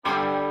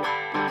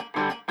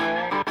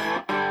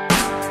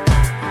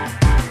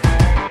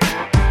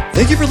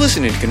Thank you for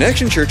listening to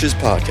Connection Church's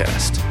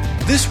podcast.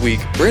 This week,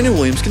 Brandon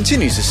Williams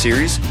continues the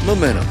series,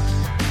 Momentum.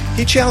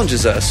 He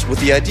challenges us with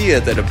the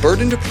idea that a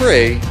burden to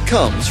pray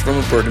comes from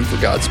a burden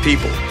for God's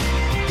people.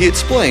 He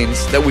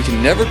explains that we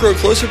can never grow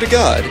closer to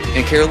God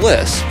and care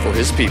less for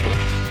His people.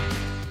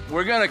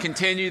 We're going to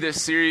continue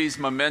this series,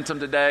 Momentum,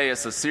 today.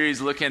 It's a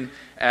series looking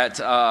at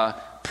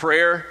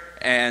prayer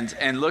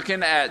and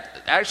looking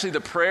at actually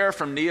the prayer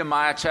from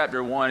Nehemiah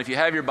chapter 1. If you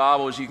have your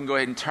Bibles, you can go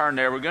ahead and turn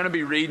there. We're going to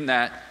be reading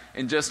that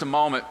in just a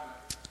moment.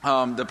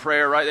 The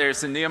prayer right there,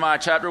 it's in Nehemiah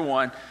chapter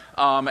 1.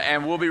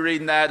 And we'll be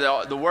reading that.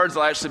 The words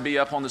will actually be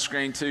up on the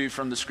screen too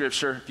from the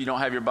scripture. If you don't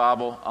have your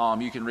Bible,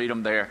 you can read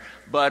them there.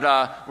 But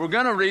we're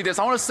going to read this.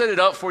 I want to set it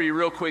up for you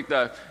real quick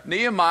though.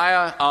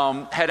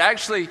 Nehemiah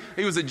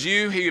he was a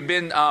Jew. He had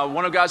been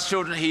one of God's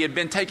children. He had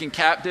been taken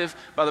captive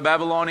by the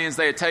Babylonians.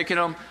 They had taken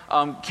him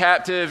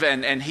captive,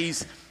 and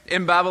he's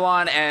in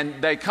Babylon.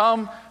 And they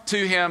come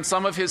to him,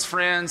 some of his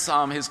friends,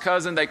 his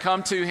cousin, they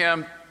come to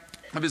him,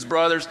 of his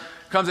brothers,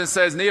 comes and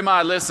says,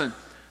 Nehemiah, listen.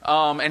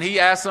 And he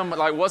asked them,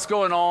 like, what's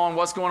going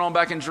on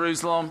back in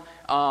Jerusalem?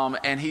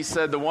 And he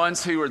said, the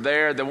ones who were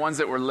there, the ones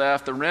that were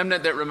left, the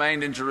remnant that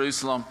remained in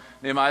Jerusalem,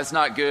 Nehemiah, it's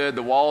not good.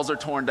 The walls are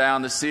torn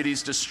down. The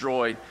city's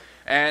destroyed.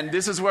 And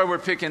this is where we're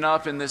picking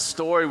up in this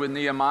story with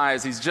Nehemiah.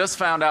 He's just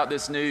found out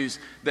this news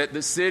that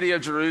the city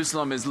of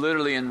Jerusalem is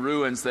literally in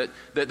ruins, that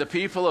the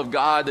people of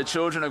God, the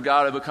children of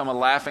God, have become a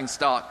laughing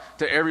stock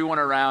to everyone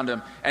around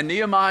him. And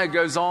Nehemiah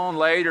goes on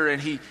later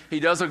and he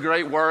does a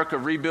great work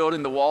of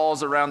rebuilding the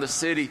walls around the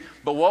city.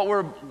 But what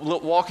we're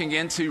walking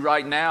into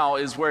right now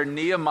is where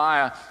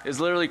Nehemiah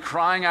is literally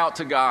crying out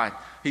to God.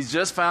 He's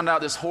just found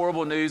out this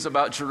horrible news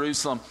about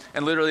Jerusalem,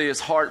 and literally his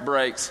heart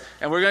breaks.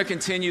 And we're going to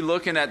continue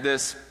looking at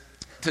this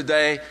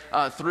today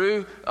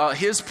through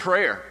his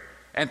prayer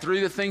and through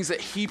the things that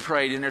he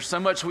prayed. And there's so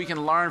much we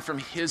can learn from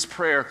his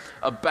prayer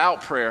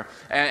about prayer.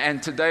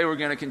 And today we're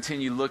going to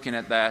continue looking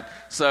at that.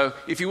 So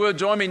if you will,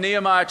 join me,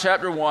 Nehemiah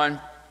chapter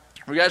 1.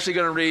 We're actually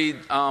going to read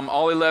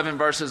all 11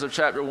 verses of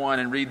chapter 1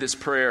 and read this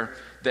prayer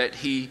that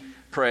he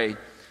prayed.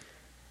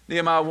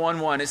 Nehemiah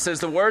 1:1. It says,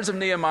 the words of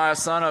Nehemiah,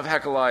 son of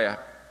Hakaliah.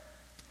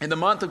 In the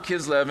month of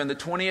Kislev, in the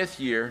 20th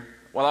year,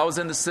 while I was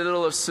in the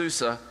citadel of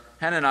Susa,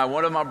 Hanani,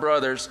 one of my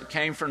brothers,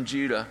 came from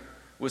Judah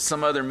with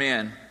some other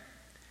men.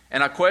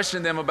 And I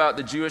questioned them about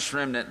the Jewish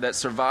remnant that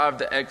survived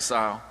the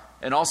exile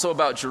and also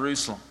about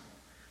Jerusalem.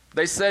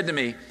 They said to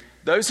me,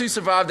 those who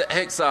survived the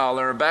exile and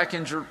are back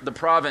in the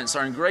province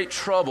are in great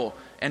trouble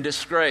and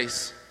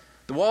disgrace.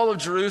 The wall of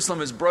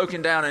Jerusalem is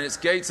broken down and its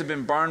gates have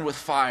been burned with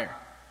fire.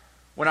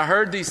 When I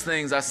heard these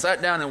things, I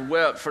sat down and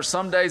wept. For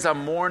some days I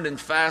mourned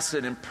and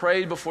fasted and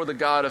prayed before the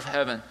God of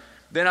heaven.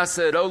 Then I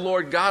said, O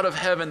Lord God of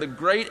heaven, the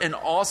great and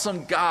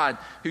awesome God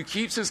who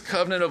keeps his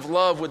covenant of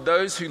love with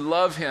those who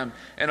love him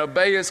and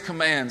obey his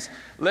commands,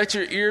 let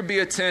your ear be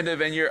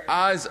attentive and your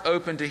eyes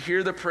open to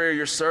hear the prayer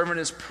your servant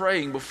is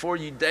praying before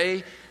you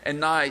day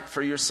and night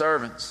for your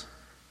servants,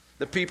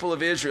 the people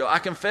of Israel. I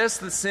confess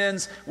the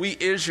sins we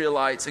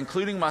Israelites,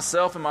 including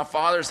myself and my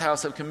father's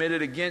house, have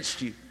committed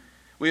against you.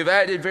 We have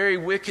acted very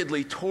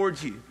wickedly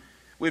toward you.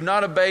 We have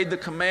not obeyed the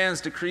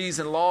commands, decrees,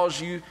 and laws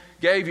you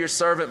gave your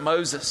servant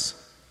Moses.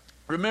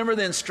 Remember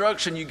the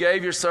instruction you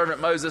gave your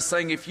servant Moses,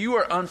 saying, if you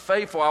are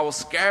unfaithful, I will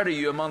scatter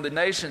you among the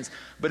nations.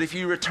 But if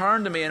you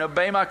return to me and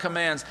obey my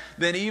commands,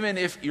 then even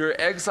if your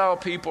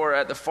exiled people are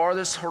at the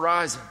farthest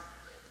horizon,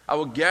 I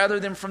will gather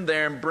them from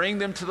there and bring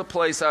them to the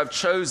place I have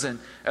chosen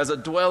as a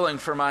dwelling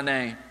for my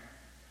name.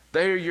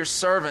 They are your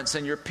servants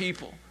and your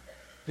people,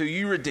 who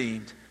you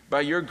redeemed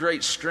by your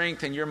great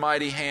strength and your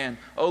mighty hand.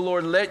 O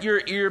Lord, let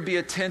your ear be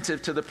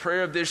attentive to the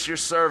prayer of this your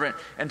servant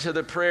and to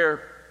the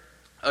prayer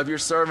of your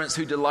servants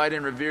who delight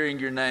in revering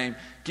your name.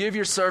 Give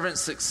your servant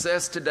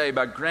success today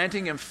by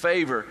granting him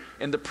favor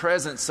in the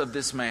presence of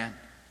this man.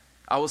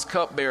 I was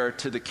cupbearer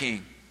to the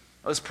king.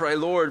 Let's pray.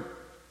 Lord,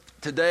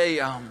 today,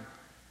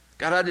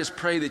 God, I just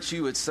pray that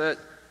you would set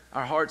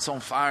our hearts on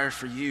fire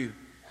for you.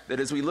 That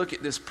as we look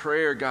at this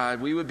prayer,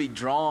 God, we would be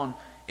drawn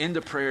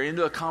into prayer,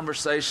 into a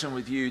conversation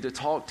with you, to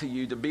talk to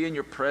you, to be in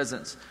your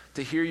presence,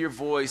 to hear your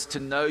voice, to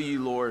know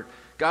you, Lord.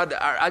 God,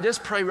 I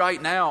just pray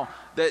right now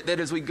that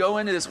as we go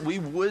into this, we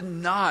would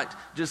not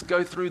just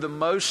go through the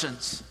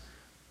motions,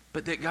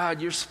 but that, God,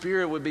 your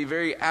Spirit would be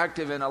very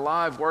active and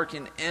alive,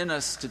 working in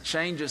us to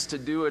change us, to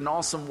do an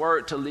awesome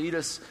work, to lead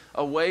us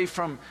away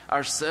from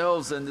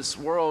ourselves and this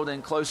world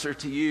and closer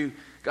to you.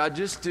 God,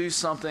 just do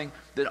something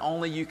that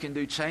only you can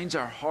do. Change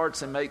our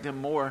hearts and make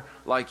them more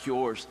like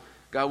yours.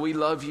 God, we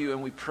love you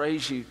and we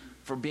praise you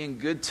for being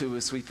good to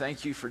us. We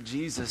thank you for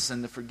Jesus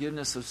and the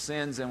forgiveness of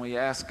sins, and we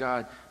ask,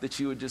 God, that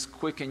you would just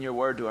quicken your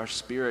word to our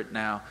spirit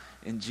now.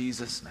 In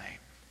Jesus' name,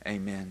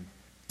 amen.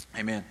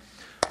 Amen.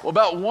 Well,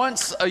 about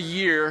once a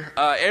year,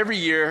 every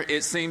year,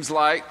 it seems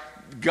like,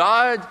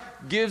 God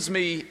gives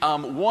me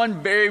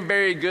one very,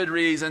 very good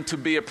reason to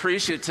be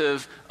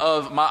appreciative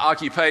of my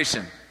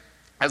occupation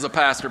as a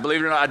pastor.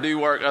 Believe it or not, I do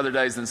work other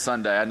days than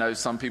Sunday. I know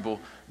some people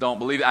don't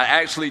believe it. I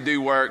actually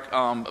do work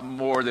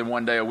more than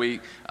one day a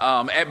week.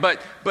 But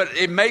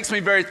it makes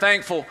me very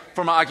thankful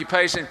for my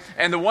occupation.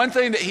 And the one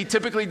thing that he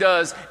typically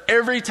does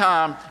every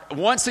time,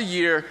 once a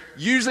year,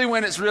 usually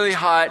when it's really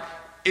hot,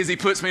 is he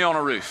puts me on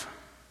a roof.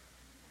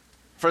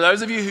 For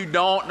those of you who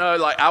don't know,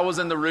 like I was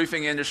in the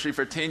roofing industry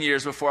for 10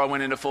 years before I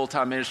went into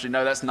full-time ministry.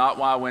 No, that's not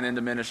why I went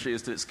into ministry,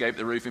 is to escape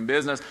the roofing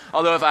business.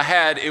 Although if I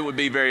had, it would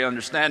be very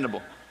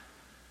understandable.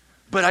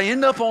 But I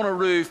end up on a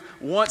roof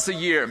once a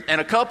year.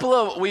 And a couple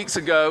of weeks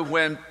ago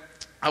when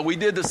we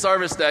did the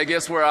service day,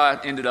 guess where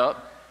I ended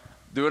up?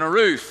 Doing a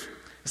roof.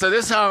 So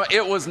this time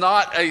it was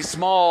not a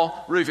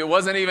small roof. It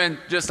wasn't even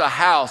just a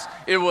house.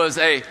 It was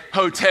a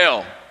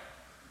hotel.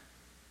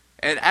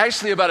 And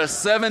actually about a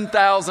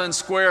 7,000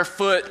 square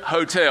foot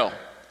hotel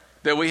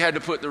that we had to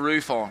put the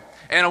roof on.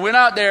 And I went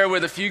out there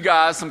with a few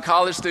guys, some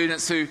college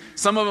students who,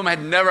 some of them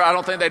had never, I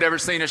don't think they'd ever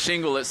seen a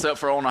shingle except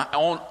for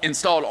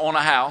installed on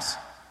a house.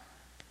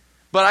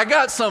 But I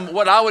got some,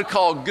 what I would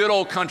call good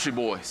old country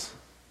boys.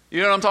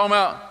 You know what I'm talking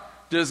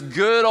about? Just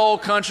good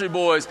old country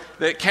boys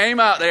that came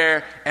out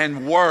there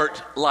and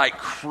worked like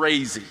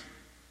crazy.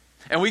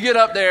 And we get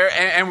up there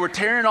and we're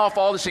tearing off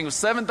all the shingles,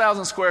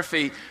 7,000 square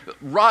feet,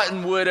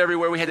 rotten wood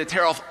everywhere. We had to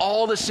tear off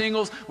all the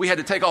shingles. We had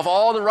to take off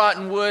all the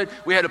rotten wood.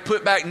 We had to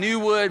put back new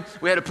wood.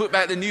 We had to put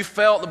back the new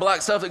felt, the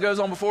black stuff that goes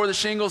on before the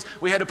shingles.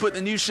 We had to put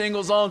the new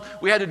shingles on.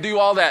 We had to do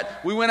all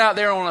that. We went out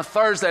there on a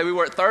Thursday. We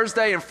worked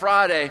Thursday and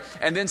Friday,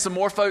 and then some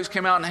more folks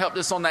came out and helped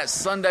us on that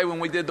Sunday when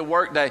we did the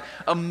work day.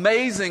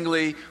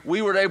 Amazingly,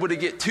 we were able to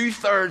get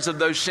 2/3 of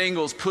those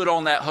shingles put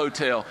on that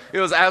hotel. It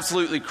was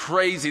absolutely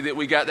crazy that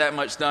we got that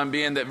much done,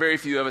 being that very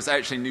few of us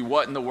actually knew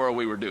what in the world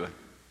we were doing.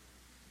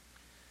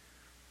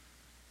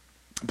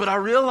 But I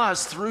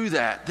realized through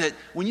that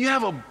when you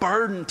have a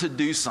burden to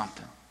do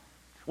something,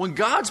 when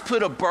God's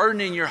put a burden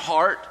in your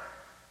heart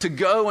to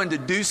go and to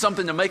do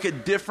something to make a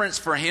difference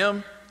for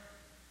Him,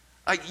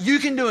 like you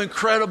can do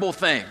incredible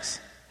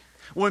things.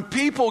 When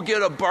people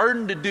get a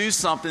burden to do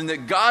something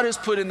that God has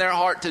put in their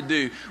heart to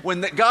do,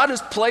 when God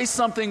has placed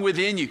something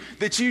within you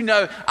that you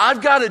know,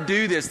 I've got to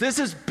do this. This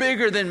is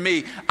bigger than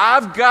me.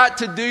 I've got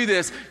to do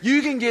this.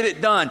 You can get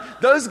it done.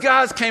 Those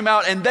guys came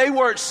out and they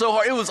worked so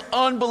hard. It was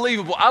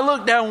unbelievable. I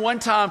looked down one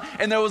time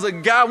and there was a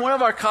guy, one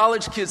of our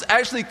college kids,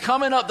 actually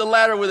coming up the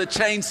ladder with a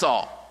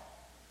chainsaw.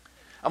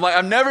 I'm like,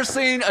 I've never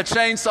seen a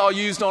chainsaw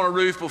used on a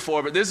roof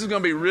before, but this is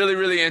going to be really,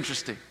 really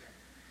interesting.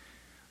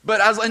 But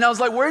I was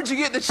like, where'd you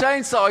get the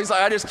chainsaw? He's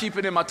like, I just keep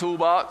it in my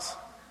toolbox.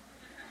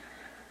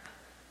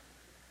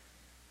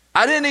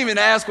 I didn't even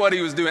ask what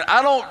he was doing.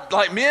 I don't,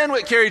 like men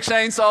would carry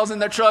chainsaws in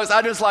their trucks.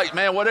 I just like,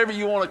 man, whatever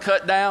you want to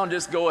cut down,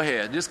 just go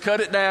ahead. Just cut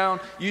it down.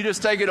 You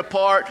just take it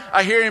apart.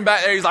 I hear him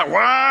back there. He's like, wah,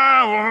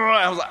 wah.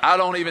 I was like, I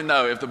don't even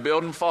know. If the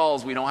building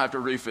falls, we don't have to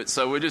roof it.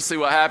 So we'll just see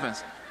what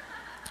happens.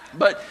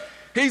 But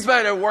he's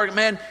back there working,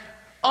 man.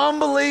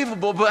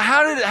 Unbelievable. But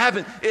how did it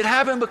happen? It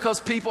happened because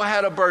people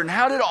had a burden.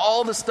 How did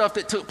all the stuff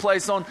that took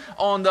place on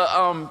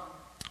the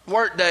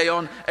work day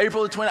on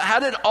April the 20th, how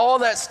did all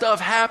that stuff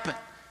happen?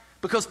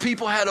 Because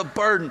people had a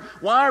burden.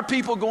 Why are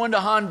people going to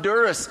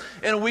Honduras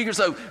in a week or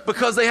so?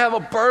 Because they have a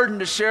burden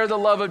to share the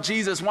love of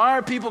Jesus. Why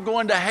are people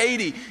going to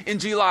Haiti in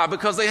July?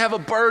 Because they have a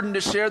burden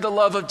to share the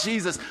love of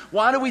Jesus.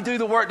 Why do we do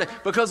the work day?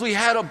 Because we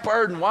had a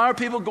burden. Why are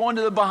people going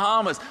to the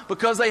Bahamas?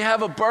 Because they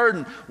have a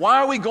burden.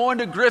 Why are we going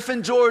to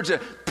Griffin, Georgia?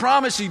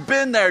 Promise you,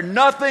 been there,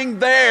 nothing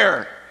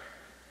there.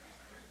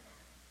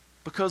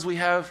 Because we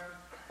have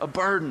a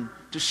burden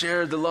to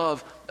share the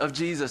love of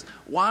Jesus.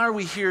 Why are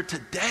we here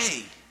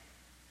today?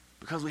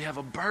 Because we have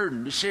a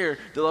burden to share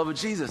the love of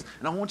Jesus.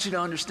 And I want you to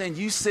understand,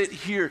 you sit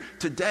here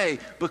today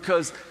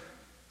because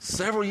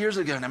several years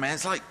ago, now man,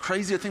 it's like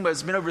crazy to think about it.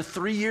 It's been over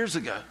 3 years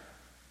ago.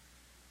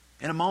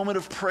 In a moment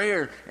of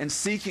prayer and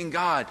seeking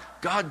God,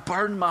 God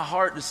burdened my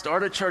heart to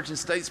start a church in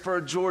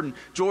Statesboro,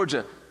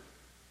 Georgia,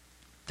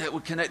 that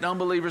would connect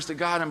unbelievers to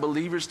God and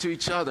believers to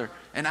each other.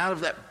 And out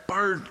of that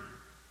burden,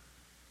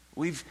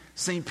 we've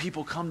seen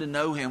people come to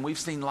know Him. We've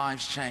seen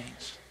lives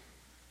change.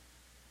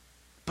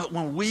 But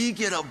when we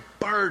get a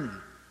burden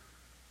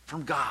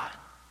from God,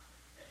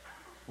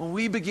 when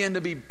we begin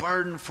to be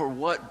burdened for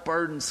what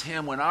burdens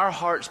Him, when our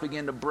hearts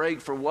begin to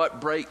break for what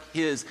break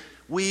His,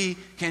 we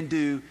can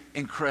do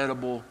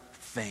incredible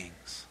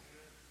things.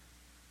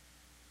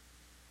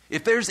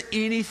 If there's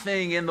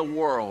anything in the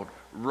world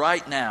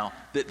right now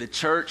that the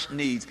church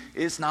needs,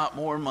 it's not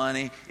more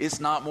money, it's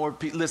not more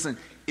people. Listen,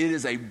 it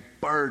is a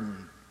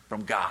burden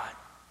from God.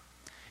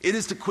 It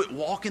is to quit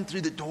walking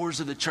through the doors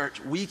of the church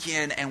week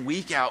in and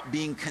week out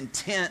being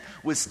content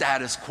with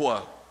status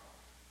quo.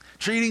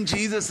 Treating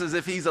Jesus as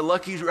if He's a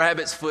lucky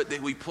rabbit's foot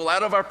that we pull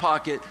out of our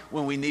pocket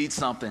when we need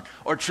something.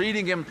 Or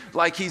treating Him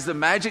like He's the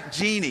magic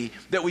genie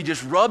that we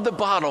just rub the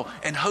bottle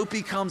and hope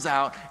He comes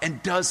out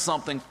and does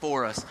something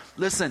for us.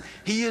 Listen,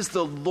 He is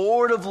the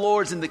Lord of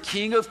Lords and the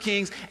King of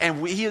Kings,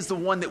 and He is the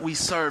one that we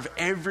serve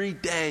every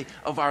day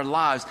of our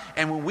lives.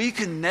 And when we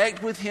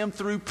connect with Him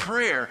through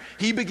prayer,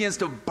 He begins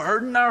to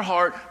burden our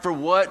heart for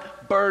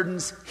what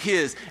burdens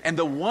His. And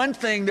the one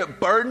thing that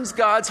burdens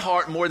God's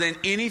heart more than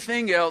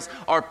anything else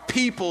are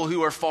people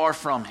who are far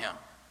from Him.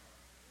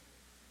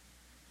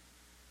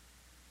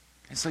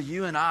 And so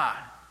you and I,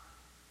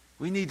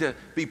 we need to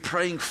be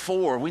praying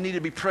for, we need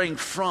to be praying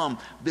from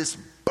this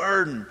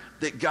burden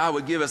that God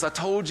would give us. I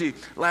told you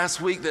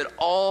last week that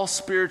all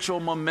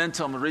spiritual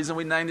momentum, the reason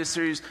we named this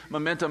series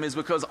Momentum is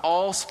because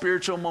all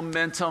spiritual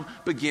momentum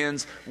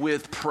begins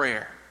with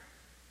prayer.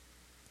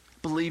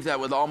 Believe that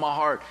with all my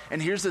heart.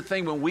 And here's the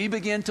thing, when we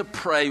begin to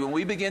pray, when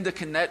we begin to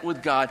connect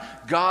with God,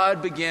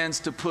 God begins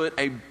to put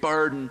a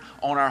burden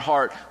on our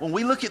heart. When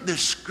we look at the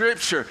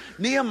scripture,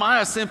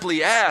 Nehemiah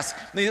simply asked,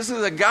 this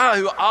is a guy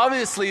who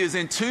obviously is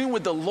in tune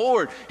with the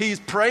Lord. He's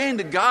praying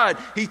to God.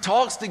 He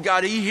talks to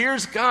God. He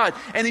hears God.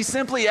 And he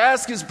simply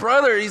asked his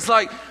brother, he's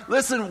like,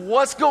 listen,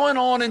 what's going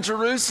on in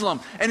Jerusalem?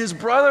 And his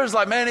brother's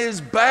like, man, it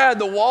is bad.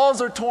 The walls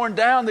are torn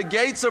down. The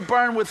gates are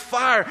burned with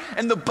fire.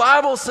 And the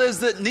Bible says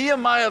that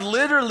Nehemiah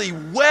literally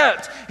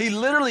wept. He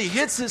literally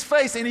hits his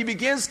face and he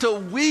begins to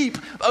weep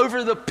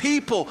over the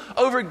people,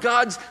 over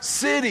God's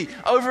city,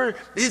 over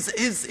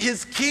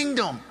his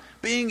kingdom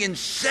being in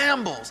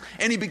shambles,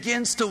 and he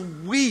begins to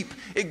weep.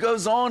 It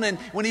goes on, and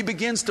when he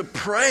begins to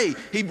pray,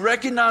 he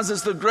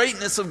recognizes the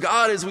greatness of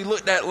God as we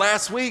looked at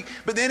last week,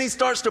 but then he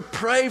starts to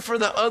pray for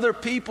the other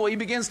people. He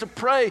begins to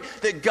pray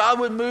that God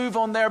would move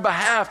on their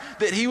behalf,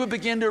 that he would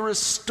begin to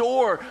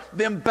restore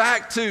them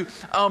back to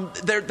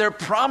their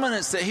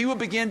prominence, that he would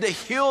begin to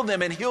heal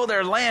them and heal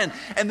their land.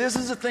 And this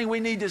is the thing we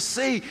need to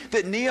see,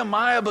 that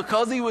Nehemiah,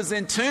 because he was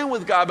in tune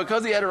with God,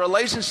 because he had a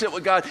relationship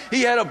with God,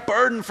 he had a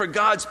burden for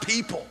God's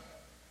people.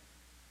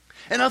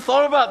 And I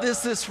thought about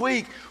this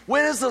week.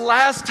 When is the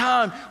last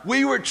time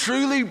we were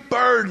truly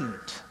burdened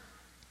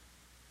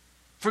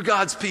for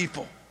God's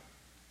people?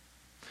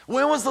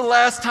 When was the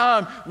last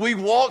time we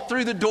walked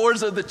through the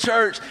doors of the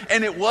church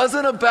and it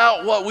wasn't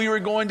about what we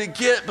were going to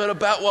get, but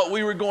about what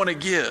we were going to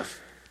give?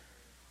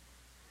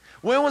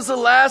 When was the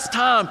last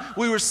time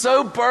we were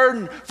so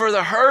burdened for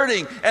the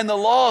hurting and the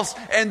lost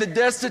and the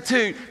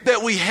destitute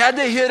that we had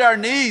to hit our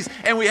knees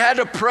and we had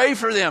to pray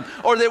for them?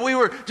 Or that we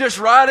were just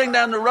riding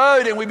down the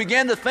road and we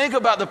began to think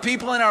about the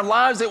people in our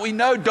lives that we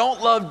know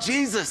don't love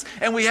Jesus,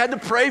 and we had to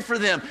pray for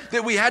them,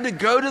 that we had to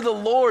go to the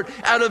Lord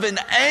out of an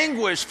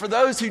anguish for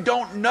those who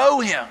don't know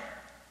him?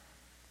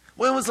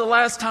 When was the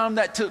last time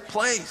that took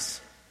place?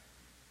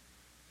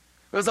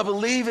 Because I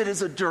believe it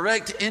is a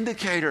direct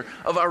indicator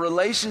of our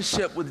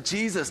relationship with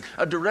Jesus,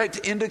 a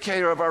direct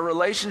indicator of our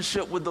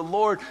relationship with the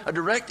Lord, a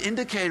direct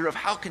indicator of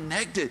how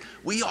connected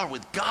we are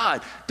with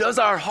God. Does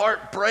our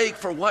heart break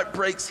for what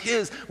breaks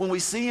his? When we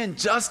see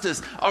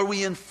injustice, are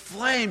we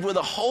inflamed with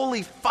a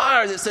holy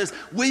fire that says,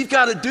 we've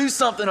got to do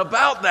something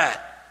about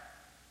that?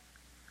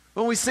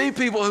 When we see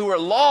people who are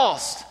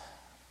lost,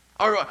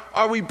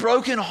 are we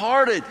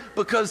brokenhearted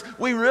because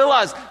we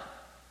realize,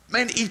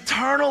 man,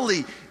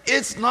 eternally,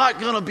 it's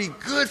not going to be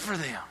good for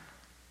them?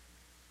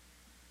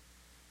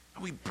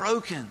 Are we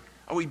broken?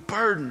 Are we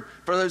burdened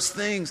for those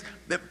things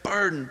that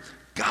burden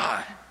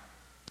God?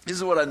 This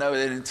is what I know,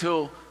 that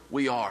until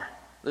we are,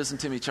 listen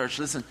to me, church,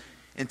 listen,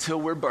 until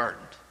we're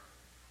burdened,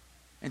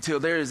 until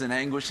there is an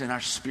anguish in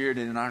our spirit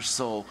and in our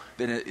soul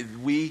that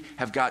we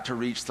have got to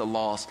reach the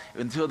lost,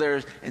 until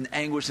there's an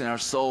anguish in our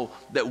soul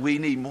that we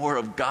need more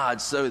of God,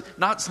 so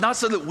not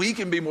so that we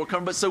can be more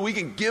comfortable, but so we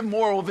can give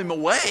more of him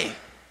away.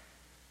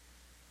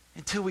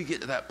 Until we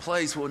get to that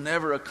place, we'll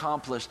never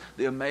accomplish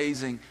the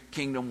amazing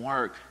kingdom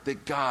work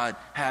that God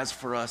has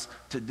for us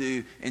to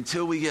do.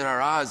 Until we get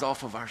our eyes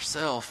off of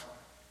ourselves,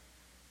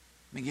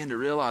 begin to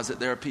realize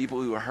that there are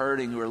people who are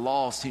hurting, who are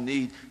lost, who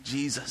need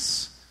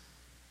Jesus.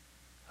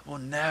 We'll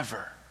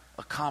never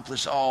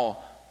accomplish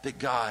all that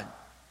God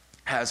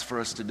has for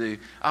us to do.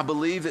 I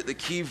believe that the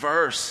key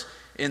verse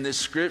in this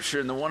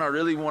scripture, and the one I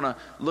really want to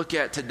look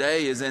at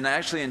today, is in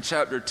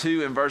chapter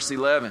 2 and verse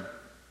 11.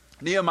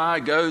 Nehemiah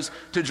goes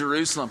to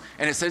Jerusalem,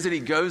 and it says that he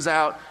goes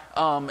out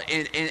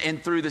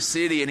and through the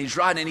city, and he's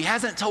riding, and he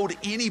hasn't told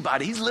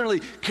anybody. He's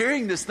literally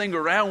carrying this thing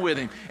around with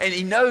him, and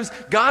he knows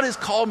God has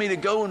called me to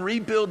go and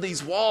rebuild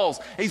these walls.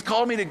 He's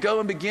called me to go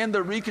and begin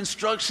the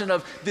reconstruction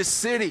of this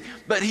city,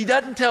 but he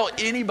doesn't tell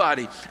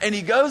anybody. And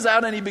he goes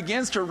out and he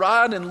begins to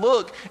ride and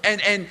look,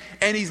 and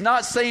he's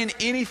not saying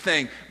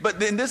anything. But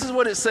then this is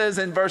what it says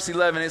in verse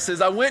 11. It says,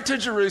 I went to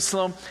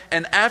Jerusalem,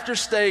 and after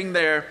staying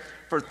there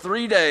for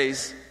 3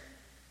 days,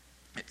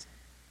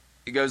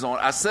 it goes on,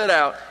 I set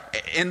out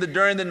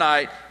during the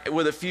night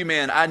with a few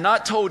men. I had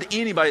not told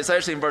anybody, it's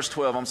actually in verse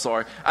 12, I'm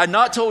sorry. I had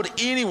not told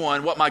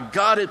anyone what my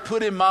God had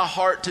put in my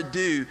heart to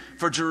do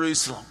for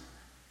Jerusalem.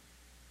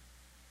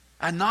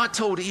 I had not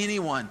told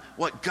anyone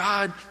what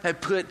God had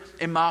put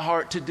in my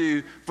heart to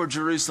do for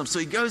Jerusalem. So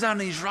he goes out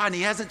and he's riding.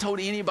 He hasn't told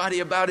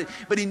anybody about it,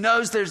 but he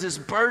knows there's this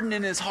burden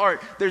in his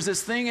heart. There's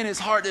this thing in his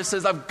heart that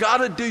says, I've got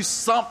to do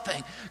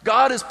something.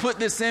 God has put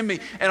this in me.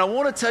 And I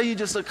want to tell you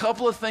just a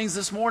couple of things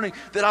this morning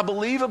that I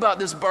believe about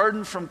this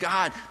burden from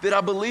God, that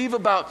I believe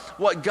about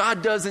what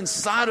God does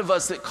inside of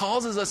us that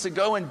causes us to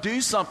go and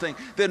do something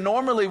that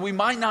normally we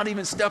might not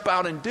even step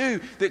out and do,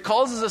 that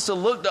causes us to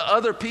look to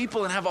other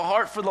people and have a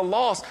heart for the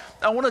lost.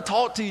 I want to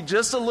talk to you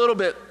just a little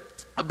bit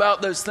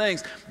about those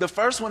things. The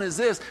first one is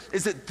this,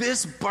 is that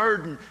this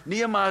burden,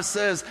 Nehemiah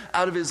says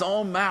out of his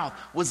own mouth,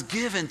 was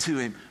given to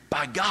him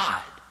by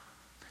God.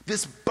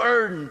 This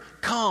burden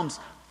comes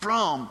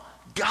from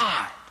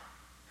God.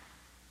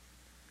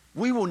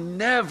 We will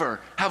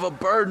never have a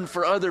burden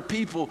for other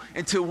people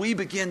until we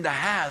begin to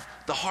have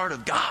the heart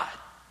of God.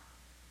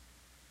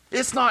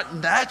 It's not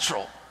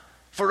natural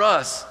for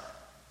us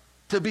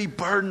to be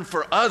burdened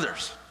for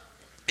others.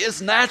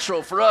 It's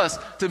natural for us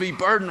to be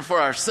burdened for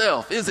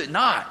ourselves, is it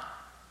not?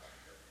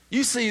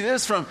 You see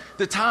this from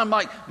the time,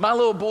 like my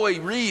little boy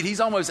Reed, he's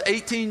almost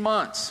 18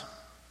 months.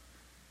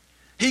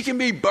 He can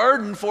be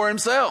burdened for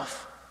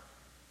himself.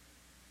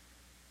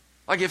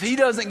 Like if he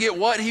doesn't get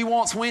what he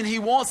wants when he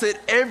wants it,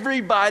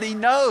 everybody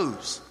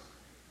knows.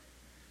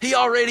 He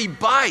already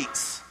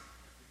bites.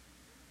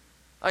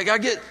 Like I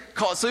get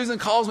called, Susan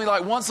calls me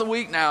like once a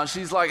week now, and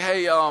she's like,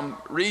 "Hey,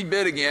 Reed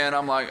bit again."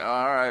 I'm like,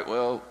 "All right,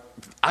 well,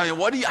 I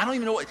mean, I don't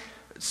even know what,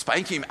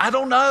 spank him. I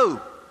don't know.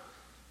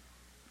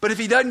 But if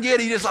he doesn't get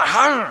it, he just like,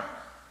 Harr.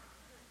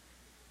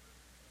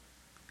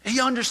 He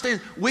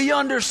understands. We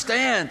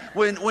understand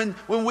when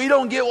we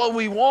don't get what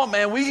we want,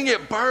 man, we can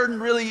get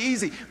burdened really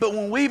easy. But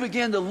when we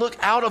begin to look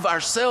out of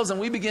ourselves and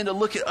we begin to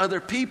look at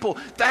other people,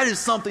 that is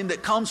something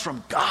that comes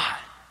from God.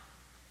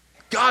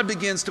 God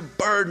begins to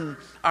burden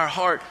our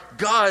heart.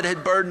 God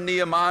had burdened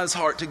Nehemiah's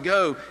heart to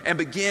go and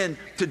begin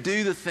to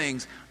do the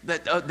things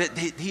that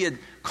he had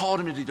called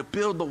him to do, to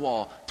build the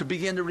wall, to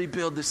begin to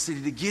rebuild the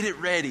city, to get it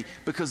ready,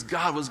 because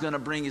God was going to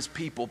bring his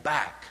people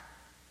back.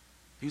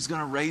 He was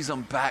going to raise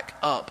them back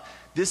up.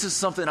 This is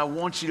something I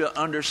want you to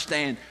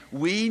understand.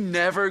 We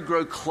never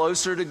grow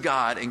closer to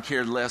God and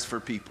care less for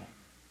people.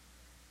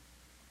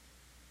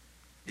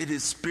 It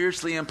is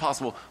spiritually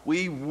impossible.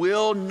 We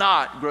will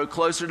not grow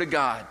closer to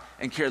God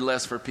and care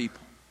less for people.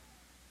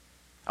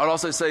 I would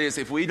also say this,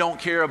 if we don't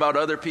care about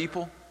other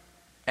people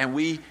and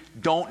we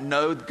don't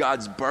know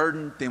God's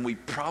burden, then we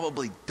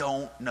probably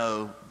don't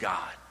know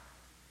God.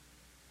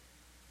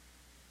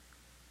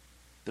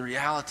 The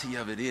reality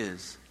of it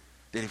is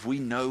that if we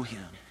know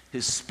him,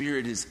 his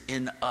Spirit is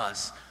in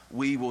us,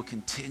 we will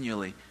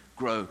continually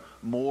grow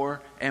more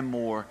and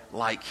more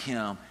like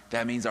him.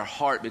 That means our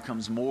heart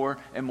becomes more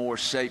and more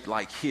shaped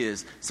like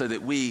his, so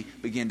that we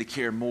begin to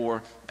care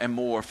more and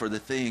more for the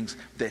things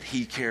that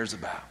he cares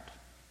about.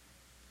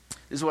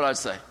 This is what I'd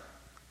say.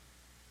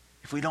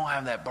 If we don't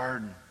have that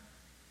burden,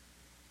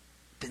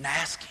 then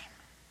ask him.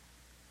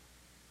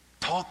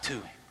 Talk to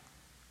him.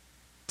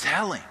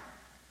 Tell him.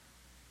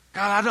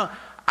 God,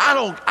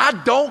 I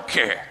don't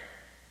care.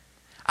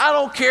 I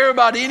don't care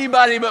about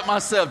anybody but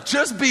myself.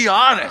 Just be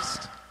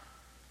honest.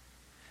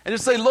 And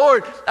just say,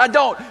 Lord, I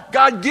don't.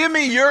 God, give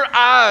me your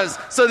eyes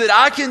so that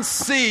I can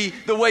see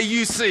the way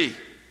you see.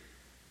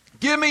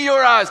 Give me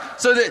your eyes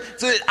so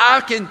that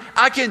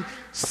I can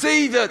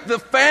see the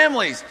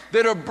families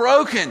that are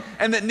broken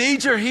and that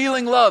need your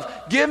healing love.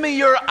 Give me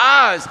your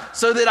eyes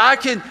so that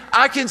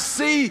I can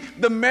see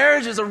the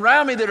marriages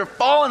around me that are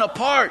falling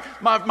apart.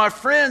 My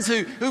friends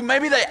who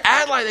maybe they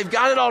act like they've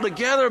got it all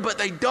together, but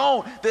they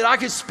don't. That I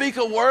can speak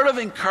a word of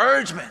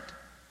encouragement.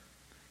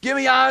 Give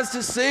me eyes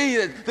to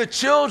see the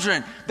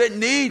children that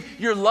need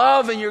your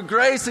love and your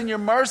grace and your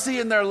mercy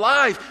in their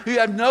life, who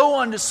have no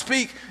one to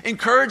speak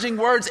encouraging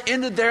words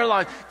into their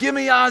life. Give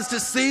me eyes to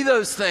see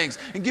those things,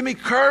 and give me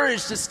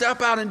courage to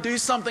step out and do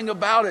something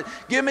about it.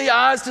 Give me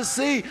eyes to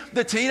see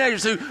the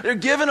teenagers who they're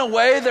giving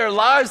away their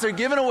lives, they're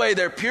giving away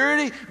their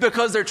purity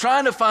because they're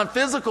trying to find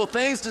physical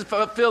things to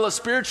fill a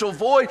spiritual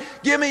void.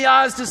 Give me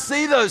eyes to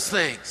see those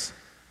things.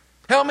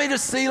 Help me to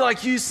see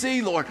like you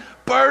see, Lord.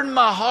 Burden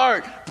my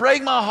heart.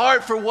 Break my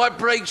heart for what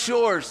breaks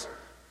yours.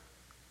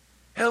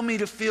 Help me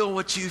to feel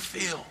what you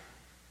feel.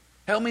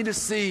 Help me to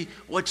see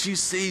what you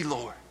see,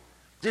 Lord.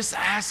 Just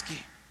ask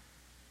him.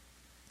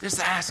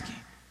 Just ask him.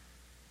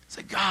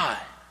 Say, God,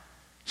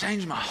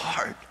 change my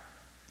heart.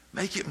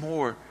 Make it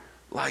more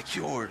like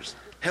yours.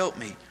 Help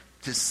me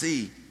to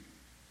see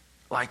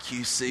like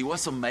you see.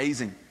 What's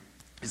amazing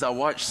is I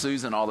watch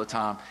Susan all the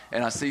time,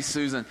 and I see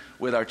Susan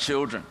with our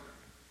children.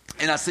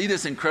 And I see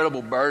this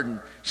incredible burden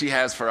she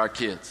has for our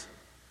kids.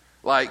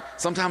 Like,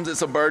 sometimes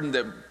it's a burden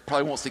that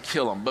probably wants to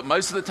kill them. But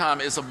most of the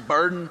time, it's a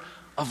burden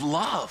of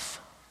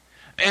love.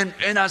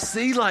 And I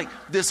see, like,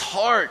 this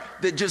heart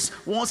that just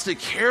wants to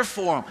care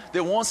for them,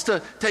 that wants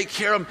to take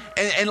care of them.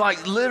 And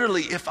like,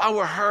 literally, if I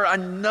were her, I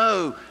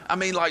know,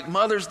 like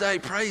Mother's Day,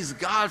 praise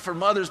God for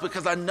mothers,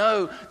 because I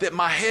know that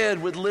my head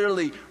would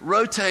literally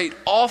rotate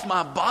off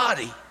my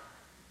body.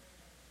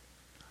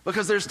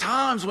 Because there's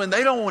times when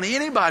they don't want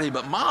anybody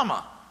but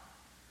mama.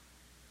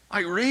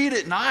 Like Reed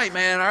at night,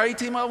 man, our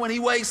 18-month, when he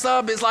wakes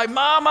up, it's like,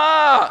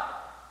 Mama!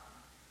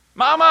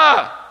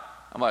 Mama!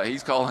 I'm like,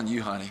 he's calling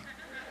you, honey.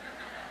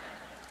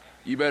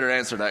 You better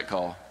answer that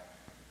call.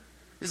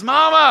 It's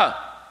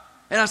Mama!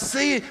 And I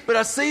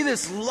see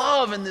this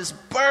love and this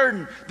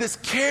burden, this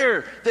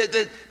care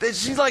that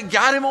she's like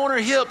got him on her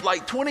hip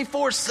like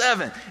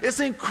 24/7.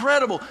 It's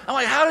incredible. I'm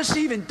like, how does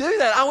she even do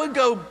that? I would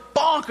go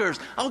bonkers.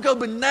 I would go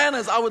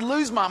bananas. I would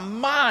lose my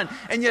mind.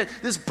 And yet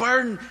this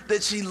burden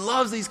that she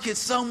loves these kids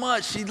so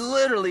much, she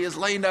literally is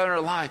laying down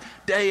her life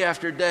day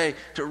after day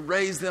to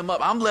raise them up.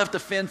 I'm left to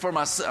fend for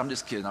myself. I'm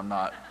just kidding. I'm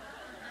not.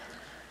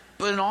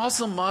 But an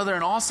awesome mother,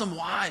 an awesome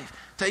wife,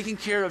 taking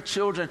care of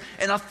children.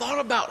 And I thought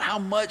about how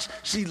much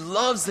she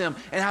loves them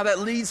and how that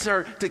leads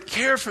her to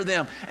care for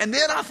them. And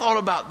then I thought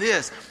about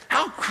this.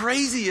 How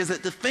crazy is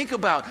it to think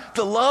about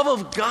the love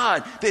of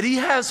God that he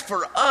has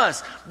for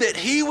us, that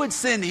he would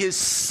send his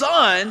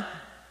son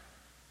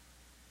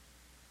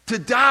to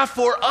die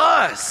for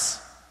us.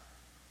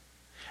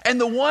 And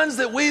the ones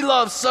that we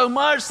love so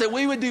much that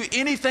we would do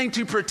anything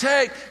to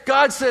protect,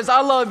 God says,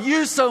 I love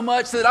you so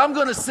much that I'm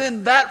going to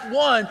send that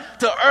one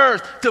to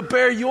earth to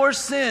bear your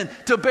sin,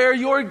 to bear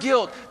your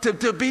guilt,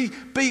 to be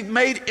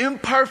made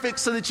imperfect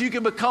so that you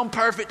can become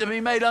perfect, to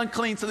be made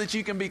unclean so that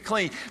you can be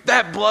clean.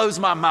 That blows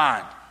my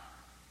mind.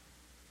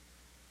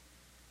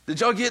 Did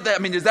y'all get that? I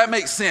mean, does that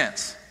make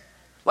sense?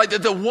 Like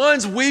that the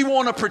ones we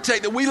want to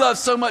protect, that we love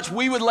so much,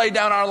 we would lay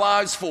down our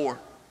lives for.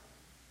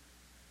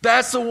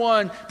 That's the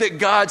one that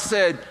God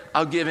said,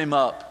 I'll give him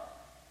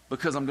up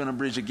because I'm going to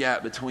bridge a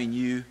gap between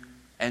you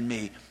and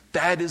me.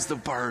 That is the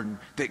burden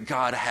that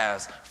God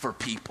has for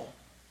people.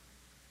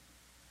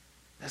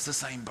 That's the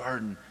same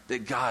burden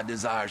that God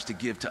desires to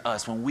give to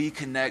us. When we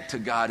connect to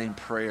God in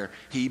prayer,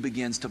 he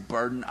begins to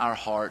burden our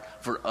heart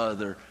for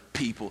other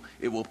people.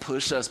 It will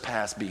push us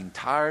past being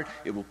tired.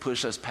 It will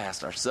push us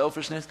past our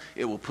selfishness.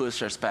 It will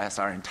push us past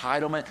our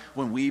entitlement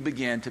when we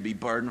begin to be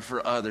burdened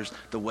for others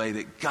the way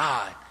that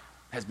God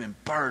has been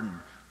burdened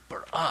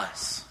for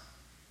us.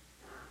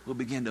 We'll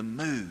begin to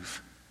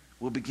move.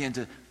 We'll begin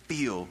to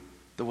feel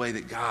the way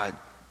that God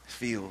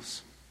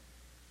feels.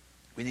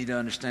 We need to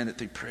understand that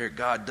through prayer,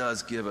 God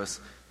does give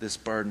us this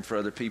burden for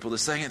other people. The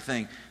second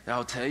thing that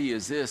I'll tell you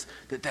is this,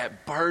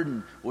 that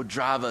burden will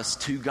drive us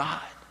to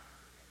God.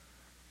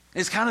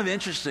 It's kind of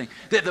interesting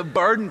that the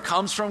burden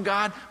comes from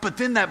God, but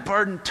then that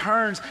burden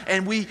turns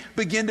and we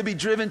begin to be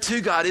driven to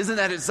God. Isn't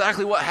that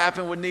exactly what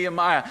happened with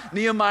Nehemiah?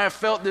 Nehemiah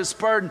felt this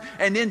burden,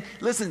 and then,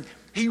 listen,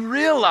 he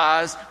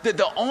realized that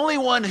the only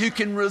one who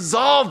can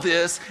resolve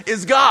this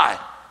is God.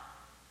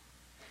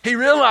 He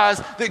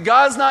realized that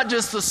God's not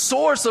just the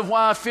source of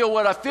why I feel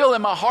what I feel,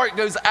 and my heart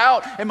goes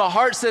out and my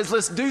heart says,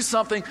 let's do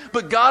something.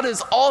 But God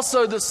is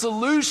also the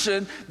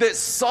solution that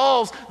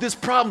solves this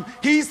problem.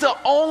 He's the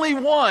only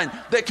one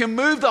that can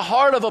move the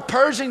heart of a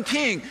Persian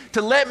king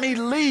to let me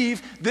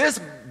leave this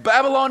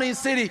Babylonian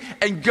city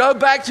and go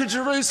back to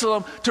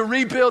Jerusalem to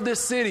rebuild this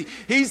city.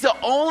 He's the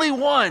only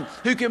one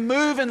who can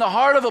move in the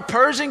heart of a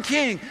Persian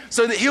king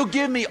so that he'll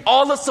give me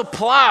all the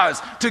supplies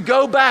to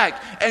go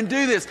back and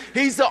do this.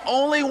 He's the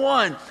only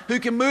one who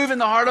can move in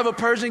the heart of a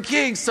Persian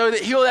king so that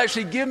he'll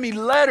actually give me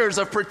letters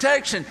of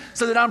protection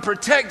so that I'm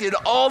protected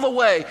all the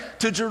way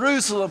to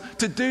Jerusalem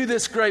to do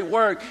this great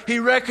work. He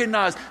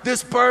recognized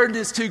this burden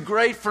is too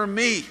great for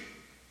me.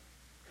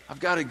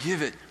 I've got to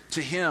give it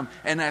to him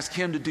and ask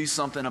him to do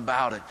something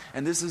about it.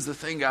 And this is the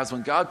thing, guys,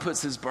 when God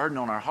puts his burden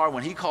on our heart,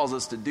 when he calls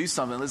us to do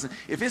something, listen,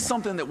 if it's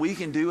something that we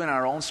can do in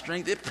our own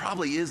strength, it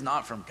probably is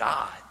not from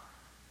God.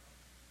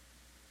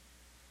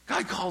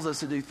 God calls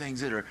us to do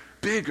things that are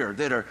bigger,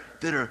 that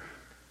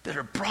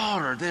are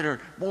broader, that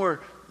are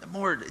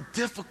more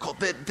difficult,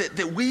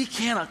 that we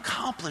can't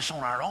accomplish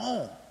on our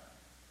own.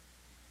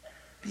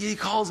 He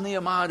calls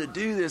Nehemiah to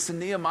do this, and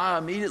Nehemiah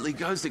immediately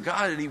goes to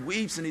God and he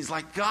weeps and he's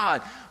like,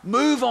 God,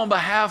 move on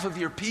behalf of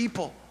your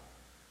people.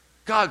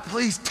 God,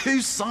 please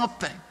do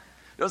something.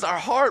 Does our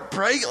heart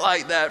break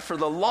like that for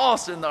the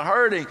lost and the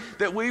hurting,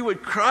 that we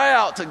would cry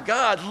out to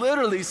God,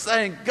 literally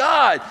saying,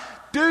 God,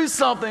 do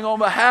something on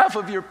behalf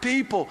of your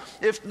people.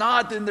 If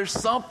not, then there's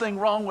something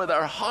wrong with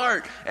our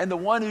heart, and the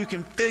one who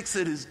can fix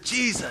it is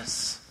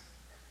Jesus.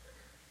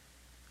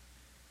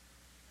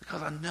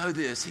 Because I know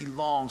this, he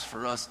longs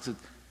for us to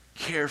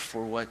care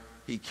for what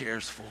he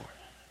cares for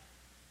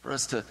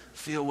us to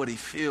feel what he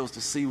feels, to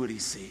see what he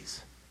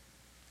sees.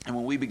 And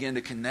when we begin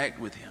to connect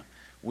with him,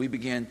 we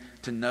begin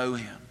to know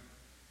him,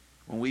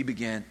 when we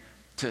begin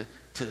to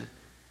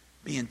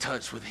be in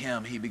touch with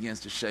him, he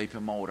begins to shape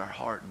and mold our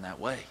heart in that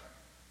way.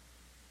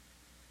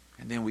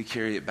 And then we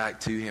carry it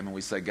back to him and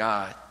we say,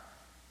 God,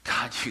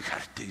 you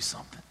got to do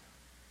something.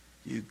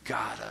 You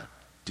got to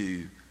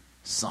do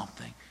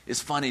something. It's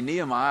funny,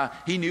 Nehemiah,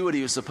 he knew what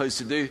he was supposed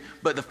to do,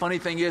 but the funny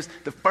thing is,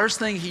 the first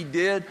thing he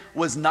did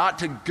was not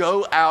to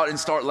go out and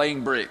start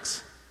laying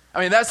bricks. I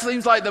mean, that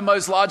seems like the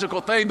most logical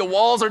thing. The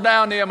walls are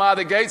down, Nehemiah,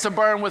 the gates are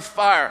burned with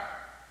fire.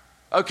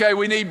 Okay,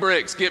 we need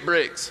bricks, get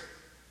bricks.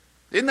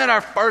 Isn't that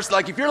our first,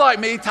 like if you're like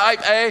me, type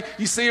A,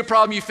 you see a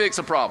problem, you fix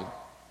a problem.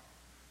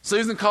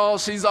 Susan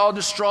calls, she's all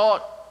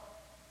distraught.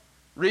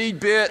 Reed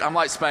bit, I'm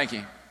like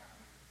spanking.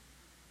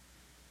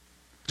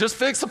 Just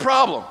fix the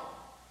problem,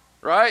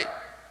 right?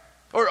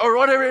 Or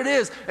whatever it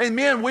is. And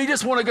men, we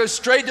just want to go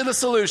straight to the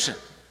solution.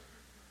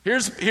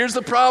 Here's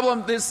the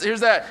problem, here's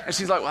that. And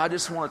she's like, well, I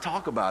just want to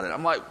talk about it.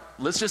 I'm like,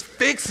 let's just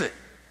fix it.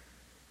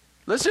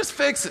 Let's just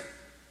fix it.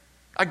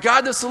 I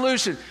got the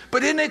solution.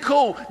 But isn't it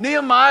cool?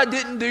 Nehemiah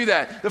didn't do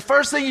that. The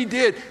first thing he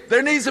did,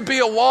 there needs to be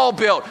a wall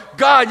built.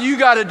 God, you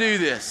got to do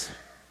this.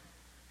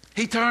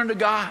 He turned to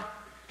God.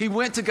 He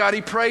went to God.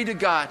 He prayed to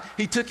God.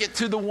 He took it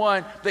to the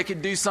one that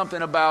could do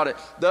something about it.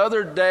 The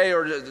other day,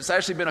 or it's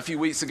actually been a few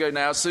weeks ago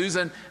now,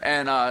 Susan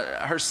and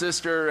her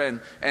sister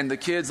and the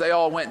kids, they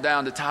all went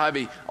down to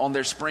Tybee on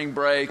their spring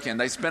break, and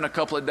they spent a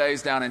couple of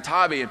days down in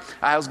Tybee. And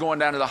I was going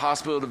down to the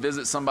hospital to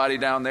visit somebody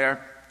down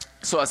there.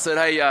 So I said,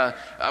 hey,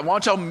 why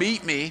don't y'all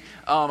meet me?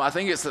 I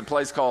think it's a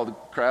place called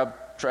Crab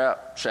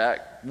Trap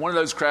Shack, one of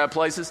those crab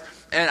places.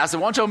 And I said,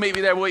 why don't y'all meet me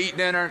there? We'll eat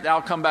dinner, and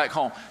I'll come back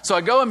home. So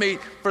I go and meet.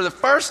 For the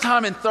first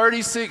time in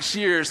 36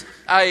 years,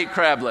 I ate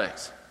crab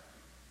legs.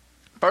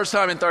 First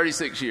time in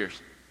 36 years.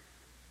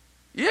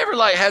 You ever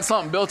had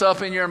something built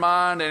up in your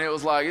mind, and it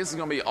was like, this is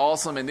going to be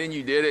awesome, and then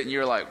you did it, and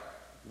you're like,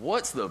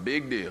 what's the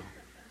big deal?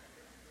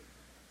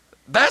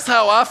 That's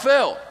how I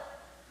felt.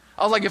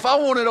 I was like, if I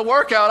wanted a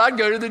workout, I'd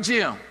go to the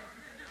gym.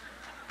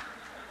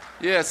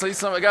 Yeah, see,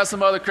 I got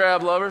some other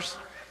crab lovers.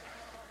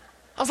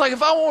 I was like,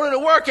 if I wanted to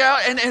work out,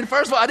 and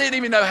first of all, I didn't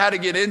even know how to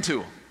get into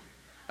them.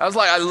 I was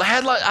like,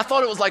 I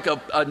thought it was like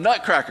a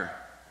nutcracker.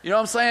 You know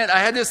what I'm saying? I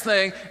had this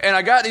thing, and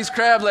I got these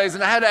crab legs,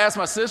 and I had to ask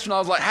my sister, and I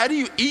was like, how do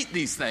you eat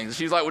these things? And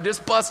she's like, well,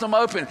 just bust them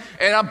open.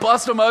 And I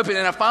bust them open,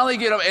 and I finally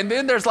get them, and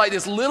then there's like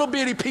this little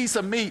bitty piece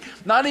of meat,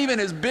 not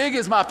even as big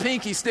as my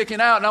pinky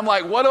sticking out. And I'm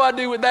like, what do I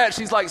do with that?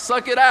 She's like,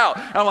 suck it out.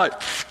 And I'm like,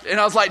 and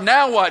I was like,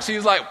 now what? She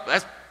was like,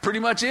 that's pretty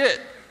much it.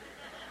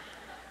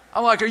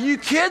 I'm like, are you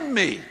kidding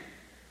me?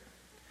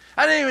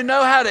 I didn't even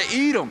know how to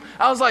eat them.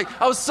 I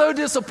was so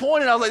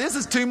disappointed. I was like, this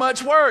is too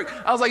much work.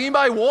 I was like,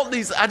 anybody want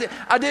these? I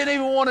didn't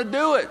even want to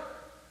do it.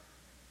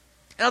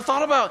 And I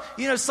thought about,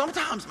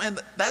 sometimes, man,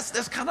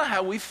 that's kind of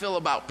how we feel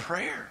about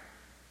prayer.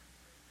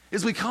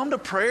 Is we come to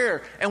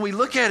prayer and we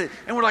look at it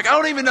and we're like, I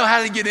don't even know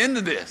how to get into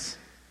this.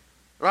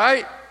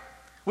 Right?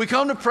 We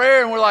come to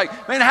prayer and we're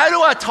like, man, how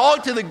do I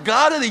talk to the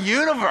God of the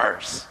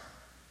universe?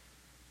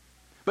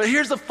 But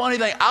here's the funny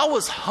thing. I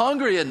was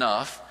hungry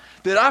enough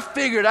that I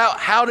figured out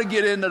how to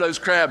get into those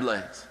crab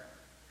legs.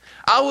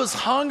 I was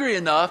hungry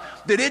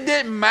enough that it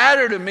didn't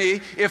matter to me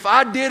if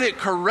I did it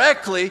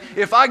correctly,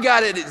 if I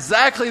got it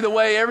exactly the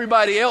way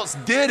everybody else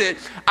did it.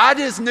 I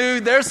just knew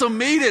there's some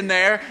meat in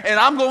there and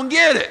I'm going to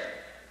get it.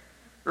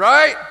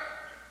 Right?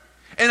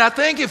 And I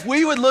think if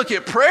we would look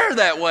at prayer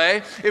that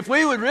way, if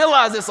we would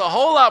realize it's a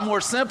whole lot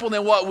more simple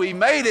than what we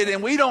made it,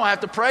 and we don't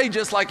have to pray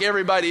just like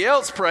everybody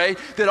else pray,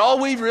 that all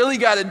we've really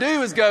got to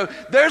do is go,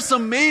 there's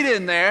some meat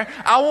in there.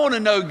 I want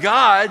to know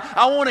God.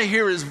 I want to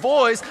hear His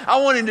voice.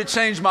 I want Him to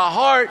change my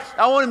heart.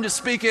 I want Him to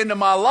speak into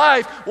my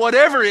life.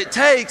 Whatever it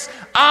takes,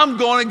 I'm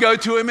going to go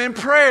to Him in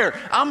prayer.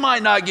 I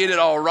might not get it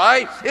all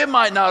right. It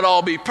might not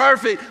all be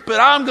perfect, but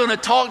I'm going to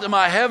talk to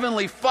my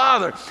Heavenly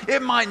Father.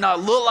 It might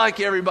not look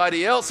like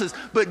everybody else's,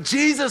 but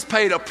Jesus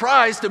paid a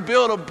price to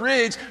build a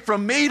bridge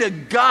from me to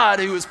God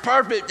who is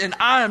perfect and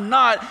I am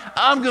not.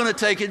 I'm going to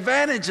take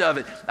advantage of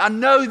it. I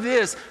know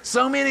this.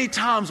 So many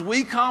times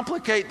we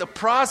complicate the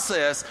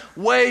process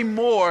way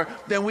more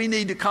than we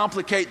need to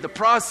complicate the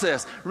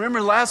process.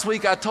 Remember last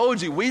week I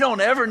told you we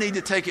don't ever need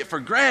to take it for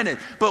granted,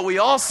 but we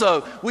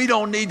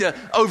don't need to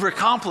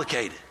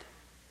overcomplicate it.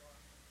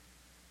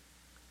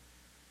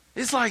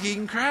 It's like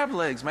eating crab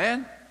legs,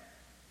 man.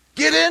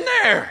 Get in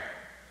there.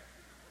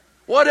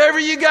 Whatever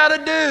you got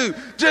to do,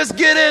 just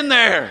get in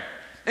there.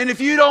 And if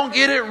you don't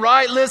get it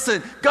right,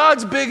 listen,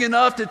 God's big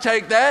enough to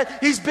take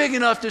that. He's big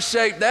enough to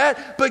shape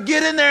that. But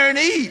get in there and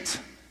eat.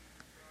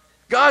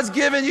 God's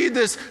given you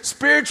this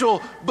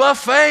spiritual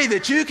buffet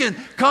that you can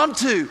come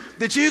to,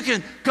 that you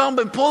can come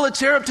and pull a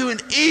chair up to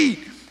and eat.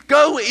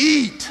 Go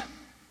eat.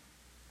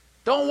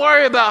 Don't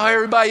worry about how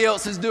everybody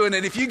else is doing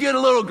it. If you get a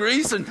little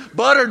grease and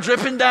butter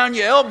dripping down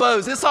your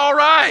elbows, it's all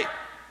right.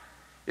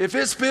 If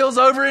it spills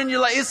over in your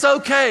life, it's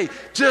okay.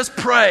 Just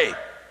pray.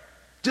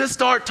 Just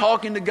start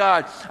talking to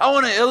God. I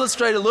want to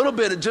illustrate a little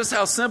bit of just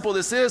how simple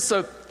this is.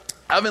 So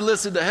I've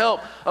enlisted the help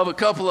of a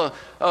couple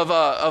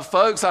of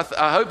folks.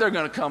 I hope they're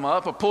going to come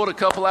up. I pulled a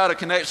couple out of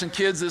Connection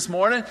Kids this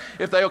morning.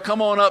 If they'll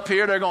come on up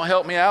here, they're going to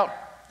help me out.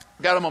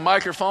 Got them a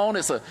microphone.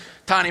 It's a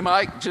tiny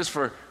mic just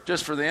for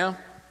them.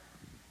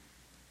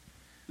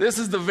 This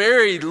is the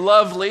very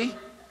lovely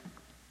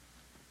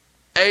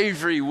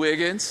Avery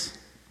Wiggins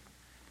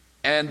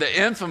and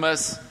the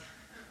infamous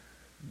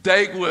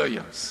Dake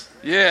Williams.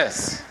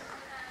 Yes.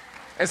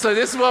 And so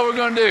this is what we're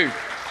going to do.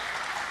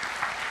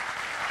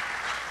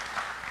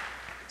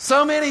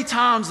 So many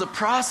times the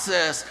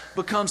process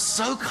becomes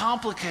so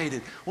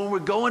complicated when we're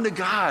going to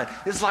God.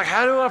 It's like,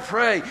 how do I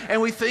pray?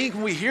 And we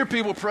hear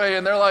people pray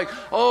and they're like,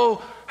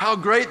 oh, how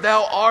great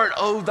thou art,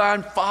 O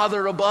thine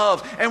Father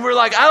above. And we're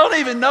like, I don't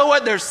even know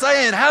what they're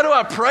saying. How do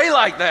I pray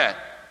like that?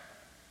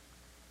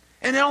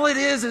 And all it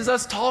is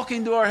us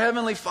talking to our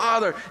Heavenly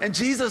Father. And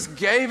Jesus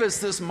gave us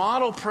this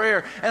model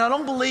prayer. And I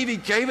don't believe He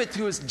gave it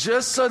to us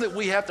just so that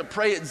we have to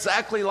pray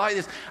exactly like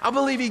this. I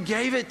believe He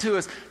gave it to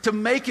us to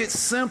make it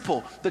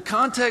simple. The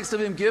context of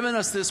Him giving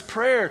us this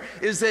prayer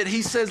is that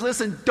He says,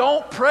 listen,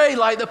 don't pray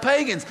like the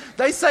pagans.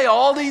 They say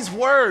all these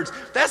words.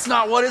 That's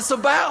not what it's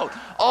about.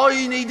 All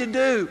you need to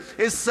do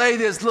is say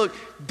this, look,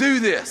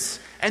 do this.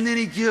 And then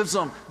He gives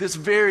them this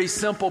very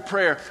simple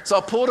prayer. So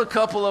I pulled a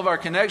couple of our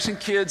Connection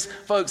Kids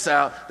folks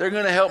out. They're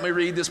going to help me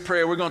read this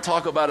prayer. We're going to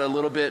talk about it a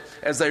little bit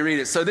as they read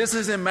it. So this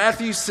is in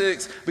Matthew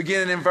 6,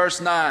 beginning in verse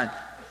 9.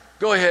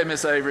 Go ahead,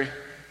 Miss Avery.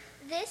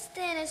 This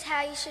then is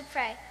how you should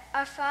pray.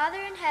 Our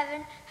Father in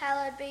heaven,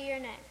 hallowed be your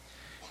name.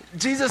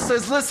 Jesus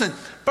says, listen,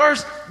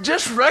 first,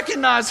 just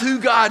recognize who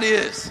God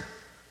is.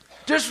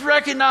 Just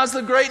recognize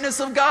the greatness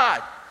of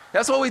God.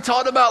 That's what we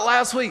talked about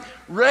last week.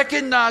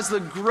 Recognize the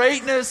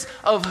greatness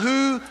of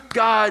who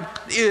God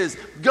is.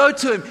 Go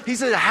to Him. He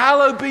said,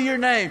 hallowed be your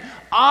name.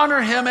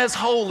 Honor Him as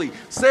holy.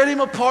 Set Him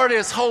apart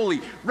as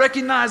holy.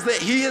 Recognize that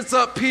He is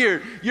up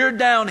here. You're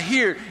down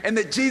here. And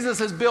that Jesus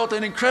has built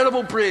an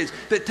incredible bridge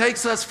that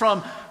takes us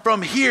from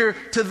here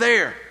to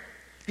there.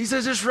 He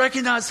says, just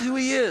recognize who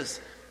He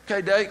is.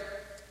 Okay, Dave?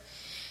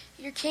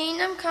 Your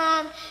kingdom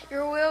come,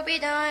 your will be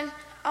done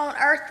on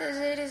earth as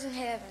it is in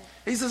heaven.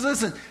 He says,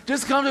 listen,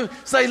 just come to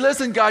say,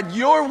 listen, God,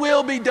 your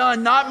will be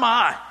done, not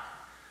mine.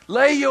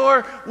 Lay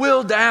your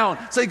will down.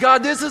 Say,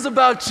 God, this is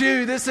about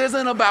you. This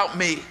isn't about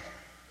me.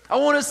 I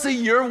want to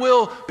see your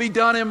will be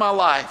done in my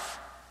life.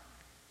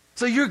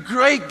 So you're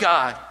great,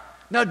 God.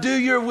 Now do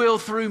your will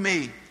through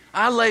me.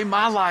 I lay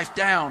my life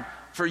down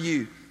for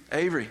you.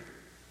 Avery.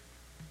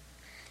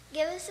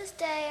 Give us this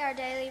day our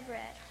daily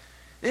bread.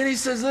 Then He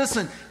says,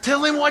 listen,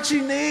 tell Him what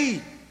you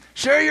need.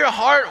 Share your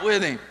heart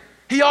with Him.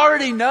 He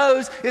already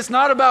knows. It's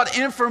not about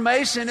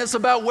information. It's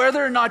about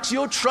whether or not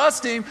you'll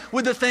trust Him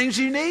with the things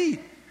you need.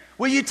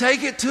 Will you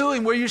take it to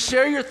Him? Will you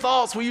share your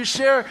thoughts? Will you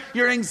share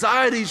your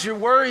anxieties, your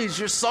worries,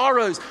 your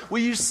sorrows? Will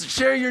you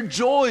share your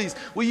joys?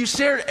 Will you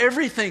share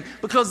everything?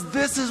 Because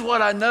this is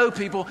what I know,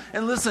 people.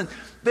 And listen,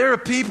 there are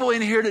people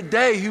in here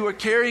today who are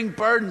carrying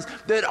burdens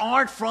that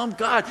aren't from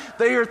God.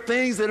 They are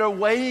things that are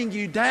weighing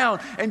you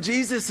down. And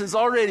Jesus has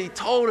already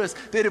told us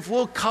that if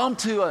we'll come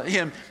to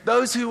Him,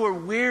 those who are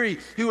weary,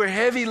 who are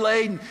heavy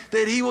laden,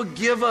 that He will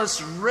give us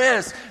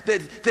rest,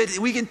 that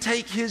we can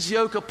take His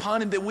yoke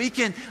upon Him, that we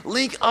can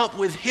link up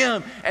with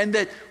Him, and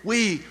that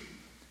we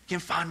can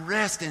find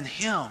rest in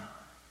Him.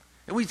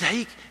 And we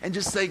take and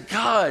just say,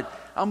 God,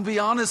 I'm going to be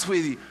honest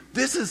with you.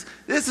 This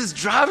is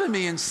driving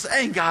me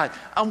insane, God.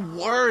 I'm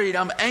worried.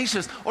 I'm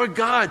anxious. Or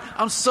God,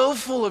 I'm so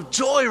full of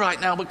joy right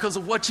now because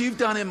of what you've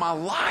done in my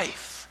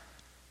life.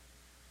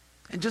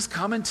 And just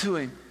coming to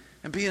Him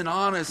and being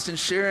honest and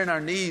sharing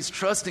our needs,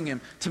 trusting Him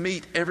to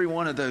meet every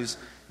one of those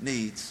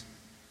needs.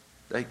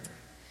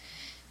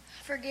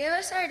 Forgive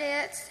us our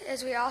debts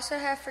as we also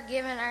have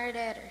forgiven our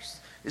debtors.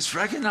 It's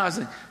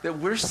recognizing that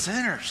we're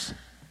sinners.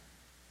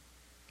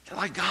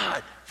 Like,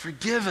 God,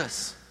 forgive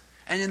us.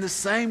 And in the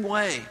same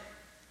way,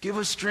 give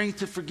us strength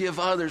to forgive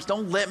others.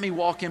 Don't let me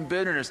walk in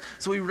bitterness.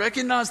 So we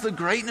recognize the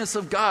greatness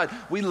of God.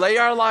 We lay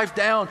our life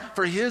down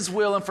for His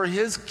will and for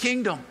His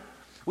kingdom.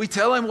 We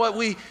tell Him what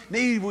we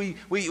need.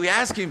 We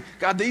ask Him,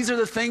 God, these are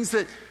the things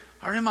that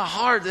are in my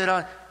heart that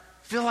I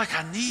feel like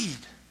I need.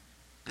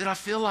 That I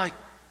feel like,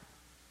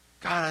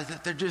 God,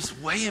 that they're just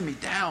weighing me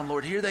down.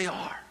 Lord, here they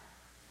are.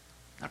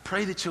 I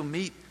pray that you'll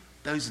meet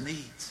those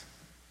needs.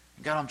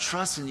 God, I'm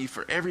trusting you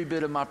for every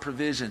bit of my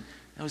provision.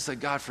 And we say,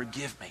 God,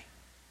 forgive me.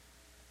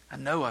 I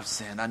know I've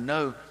sinned. I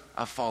know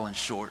I've fallen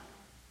short.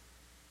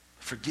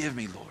 Forgive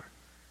me, Lord.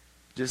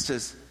 Just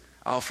as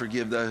I'll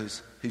forgive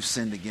those who've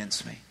sinned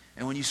against me.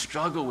 And when you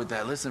struggle with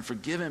that, listen,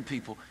 forgiving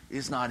people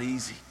is not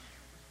easy.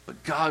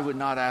 But God would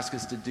not ask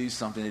us to do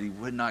something that He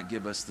would not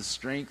give us the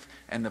strength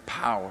and the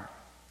power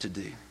to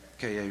do.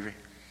 Okay, Avery.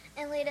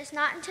 And lead us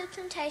not into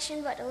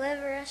temptation, but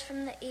deliver us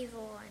from the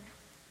evil one.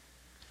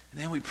 And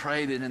then we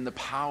pray that in the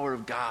power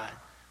of God,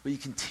 we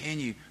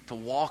continue to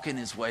walk in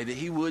His way, that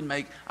He would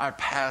make our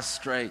path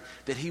straight,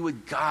 that He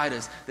would guide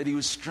us, that He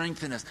would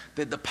strengthen us,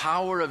 that the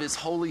power of His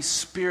Holy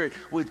Spirit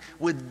would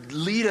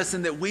lead us,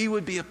 and that we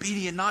would be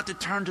obedient, not to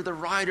turn to the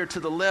right or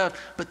to the left,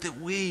 but that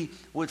we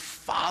would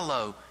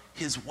follow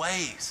His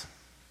ways,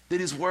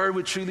 that His word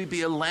would truly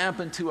be a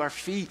lamp unto our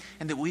feet,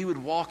 and that we would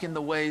walk in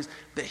the ways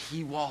that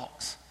He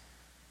walks.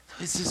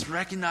 It's just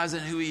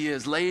recognizing who He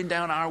is, laying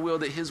down our will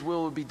that His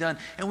will would be done.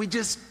 And we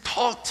just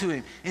talk to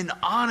Him in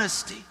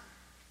honesty.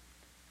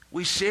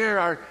 We share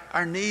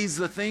our needs,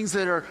 the things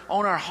that are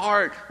on our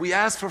heart. We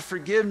ask for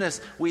forgiveness.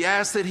 We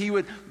ask that He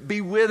would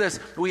be with us.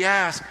 We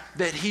ask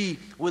that He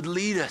would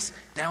lead us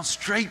down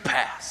straight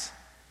paths.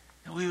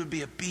 And we would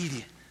be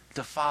obedient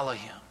to follow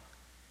Him.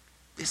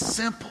 It's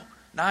simple.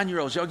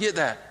 9-year-olds, y'all get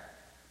that?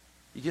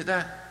 You get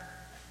that?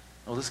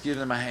 Oh, let's give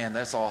them a hand.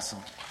 That's awesome.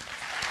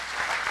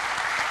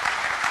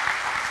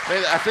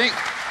 I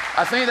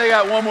think they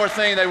got one more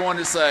thing they wanted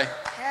to say.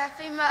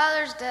 Happy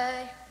Mother's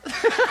Day.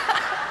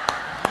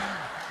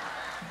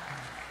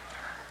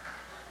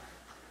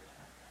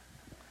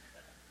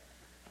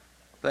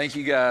 Thank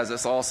you guys.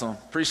 That's awesome.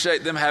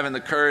 Appreciate them having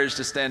the courage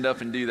to stand up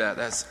and do that.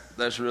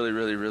 That's really,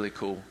 really, really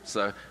cool.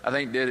 So I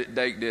think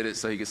Dake did it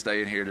so he could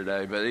stay in here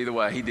today. But either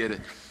way, he did it.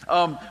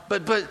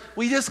 But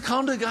we just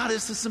come to God.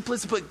 It's the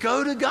simplicity. But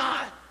go to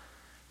God.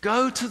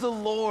 Go to the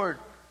Lord.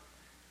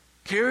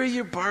 Carry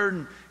your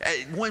burden.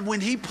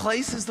 When he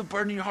places the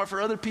burden in your heart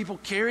for other people,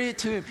 carry it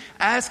to him.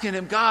 Asking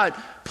him, God,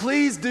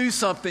 please do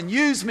something.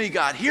 Use me,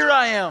 God. Here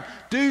I am.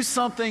 Do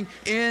something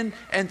in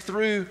and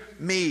through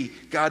me,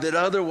 God, that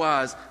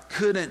otherwise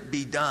couldn't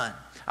be done.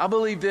 I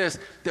believe this,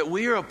 that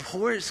we are a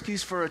poor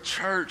excuse for a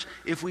church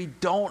if we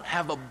don't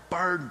have a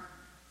burden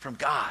from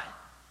God.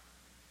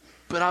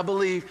 But I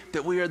believe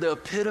that we are the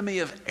epitome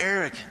of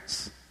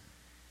arrogance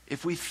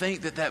if we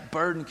think that that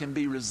burden can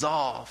be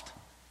resolved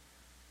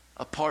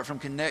apart from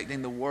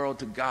connecting the world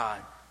to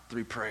God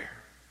through prayer.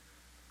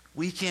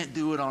 We can't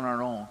do it on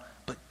our own,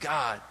 but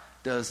God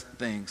does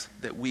things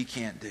that we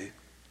can't do.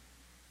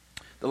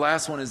 The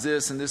last one is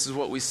this, and this is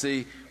what we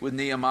see with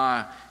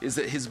Nehemiah, is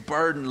that his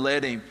burden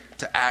led him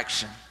to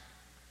action.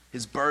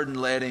 His burden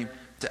led him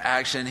to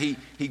action.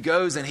 He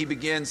goes and he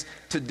begins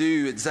to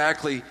do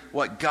exactly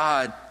what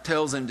God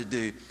tells him to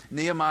do.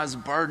 Nehemiah's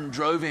burden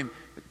drove him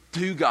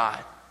to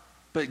God,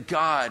 but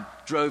God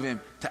drove him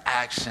to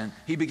action.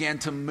 He began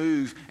to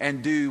move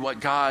and do what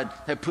God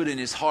had put in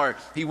his heart.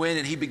 He went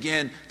and he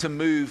began to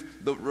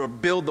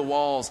build the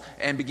walls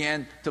and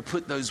began to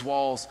put those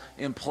walls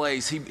in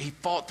place. He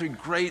fought through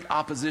great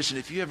opposition.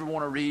 If you ever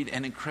want to read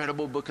an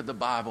incredible book of the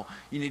Bible,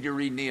 you need to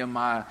read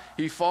Nehemiah.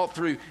 He fought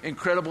through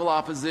incredible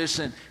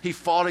opposition. He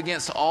fought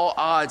against all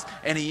odds,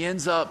 and he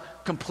ends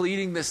up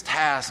completing this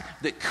task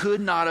that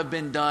could not have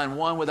been done,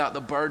 one, without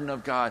the burden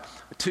of God,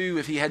 two,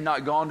 if he had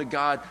not gone to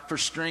God for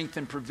strength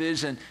and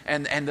provision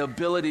and the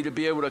ability to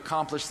be able to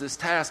accomplish this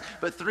task,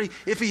 but three,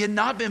 if he had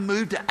not been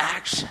moved to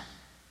action.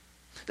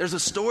 There's a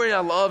story I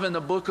love in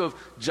the book of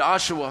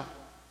Joshua.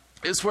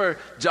 It's where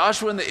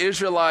Joshua and the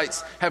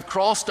Israelites have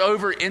crossed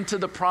over into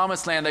the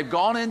promised land. They've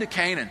gone into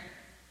Canaan.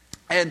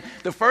 And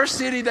the first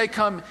city they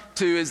come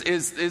to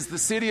is the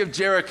city of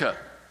Jericho.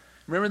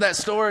 Remember that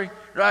story?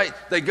 Right?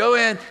 They go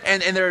in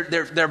and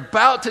they're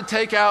about to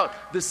take out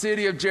the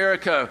city of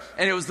Jericho.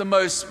 And it was the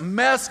most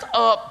messed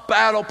up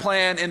battle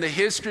plan in the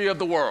history of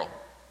the world.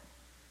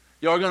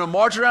 Y'all are going to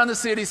march around the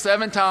city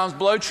 7 times,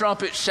 blow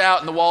trumpets, shout,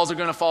 and the walls are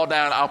going to fall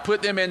down. I'll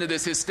put them into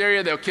this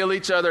hysteria. They'll kill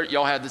each other.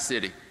 Y'all have the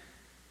city.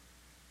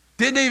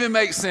 Didn't even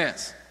make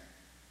sense.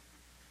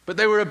 But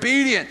they were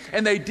obedient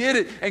and they did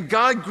it. And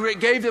God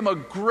gave them a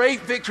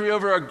great victory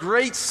over a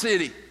great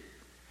city.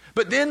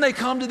 But then they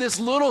come to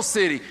this little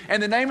city,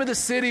 and the name of the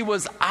city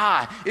was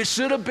Ai. It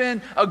should have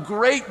been a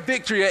great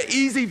victory, an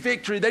easy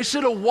victory. They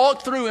should have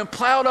walked through and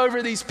plowed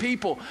over these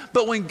people.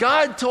 But when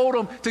God told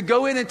them to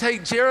go in and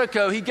take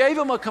Jericho, he gave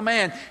them a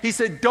command. He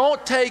said,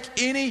 don't take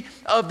any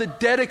of the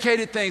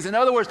dedicated things. In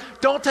other words,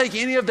 don't take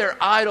any of their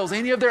idols,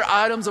 any of their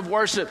items of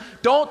worship.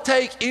 Don't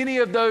take any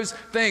of those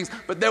things.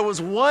 But there was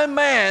one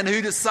man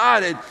who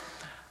decided,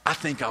 I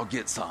think I'll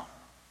get some.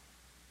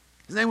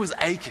 His name was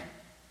Achan.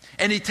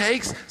 And he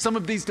takes some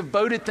of these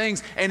devoted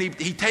things and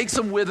he takes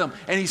them with him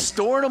and he's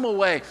storing them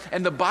away.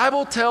 And the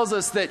Bible tells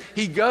us that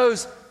he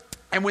goes,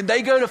 and when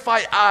they go to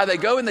fight Ai, they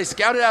go and they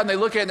scout it out and they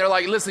look at it and they're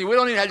like, listen, we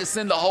don't even have to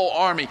send the whole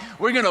army.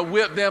 We're going to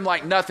whip them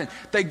like nothing.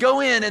 They go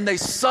in and they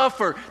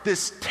suffer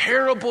this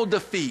terrible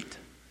defeat.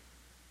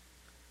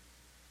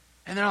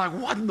 And they're like,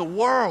 what in the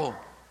world?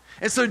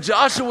 And so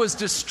Joshua's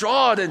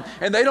distraught and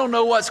they don't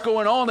know what's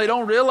going on. They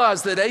don't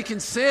realize that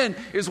Achan's sin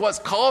is what's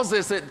caused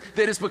this, that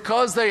it's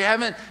because they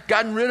haven't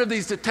gotten rid of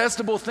these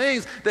detestable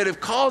things that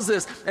have caused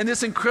this. And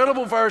this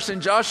incredible verse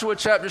in Joshua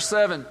chapter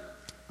 7,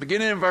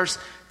 beginning in verse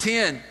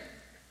 10,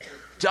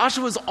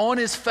 Joshua's on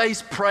his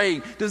face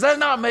praying. Does that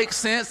not make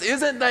sense?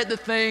 Isn't that the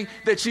thing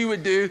that you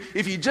would do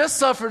if you just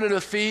suffered a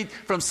defeat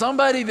from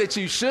somebody that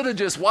you should have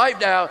just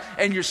wiped out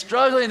and you're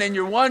struggling and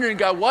you're wondering,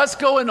 God, what's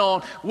going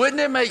on?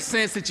 Wouldn't it make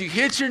sense that you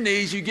hit your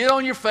knees, you get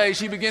on your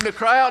face, you begin to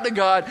cry out to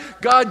God,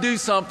 God, do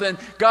something,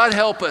 God,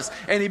 help us.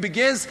 And he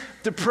begins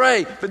to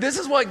pray. But this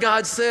is what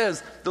God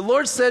says. The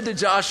Lord said to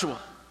Joshua,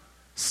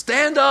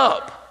 stand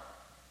up.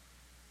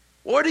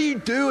 What are you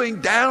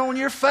doing down on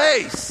your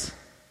face?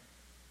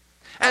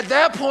 At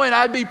that point,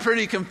 I'd be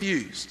pretty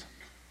confused.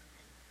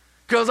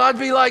 Because I'd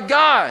be like,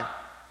 God,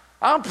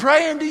 I'm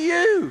praying to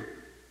you.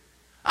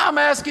 I'm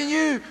asking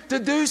you to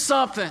do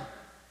something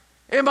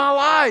in my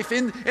life,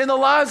 in the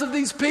lives of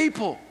these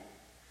people.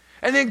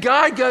 And then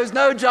God goes,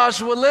 no,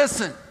 Joshua,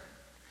 listen.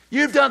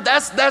 You've done,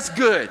 that's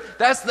good.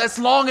 That's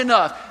long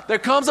enough. There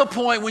comes a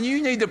point when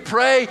you need to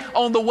pray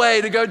on the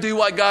way to go do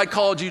what God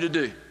called you to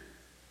do.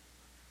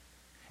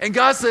 And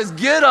God says,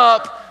 get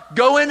up,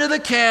 go into the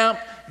camp,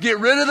 get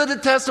rid of the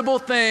detestable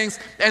things,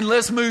 and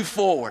let's move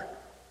forward.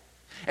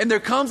 And there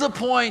comes a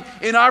point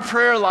in our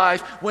prayer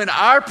life when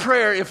our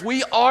prayer, if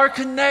we are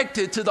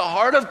connected to the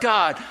heart of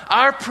God,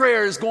 our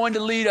prayer is going to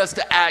lead us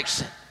to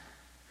action.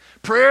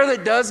 Prayer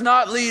that does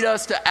not lead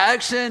us to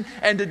action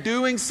and to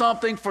doing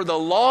something for the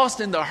lost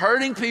and the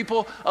hurting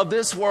people of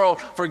this world,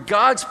 for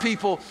God's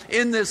people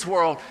in this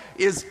world,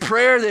 is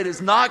prayer that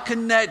is not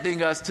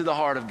connecting us to the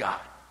heart of God.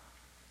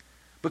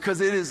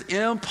 Because it is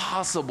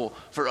impossible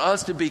for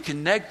us to be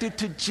connected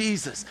to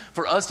Jesus,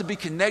 for us to be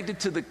connected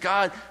to the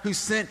God who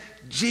sent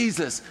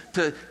Jesus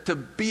to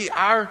be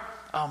our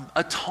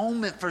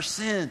atonement for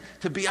sin,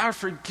 to be our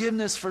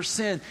forgiveness for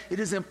sin. It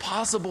is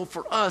impossible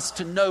for us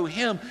to know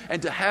him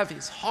and to have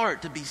his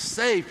heart, to be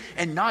saved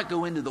and not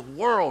go into the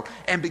world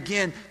and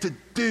begin to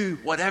do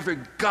whatever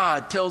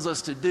God tells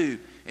us to do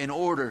in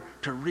order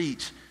to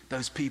reach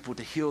those people,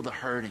 to heal the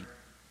hurting,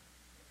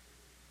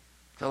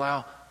 to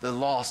allow the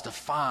lost to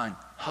find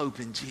hope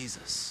in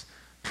Jesus.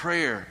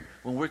 Prayer,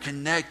 when we're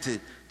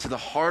connected to the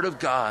heart of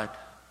God,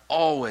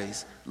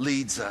 always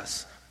leads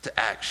us to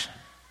action.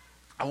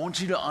 I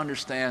want you to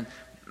understand,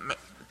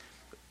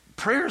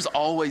 prayer has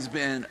always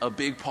been a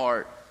big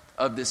part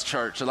of this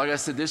church. So like I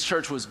said, this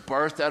church was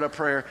birthed out of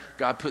prayer.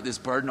 God put this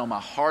burden on my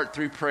heart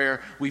through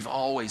prayer. We've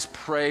always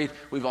prayed.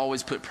 We've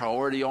always put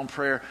priority on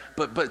prayer.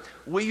 But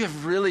we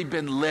have really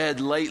been led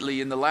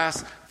lately in the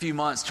last few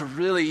months to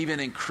really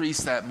even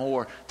increase that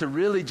more, to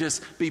really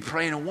just be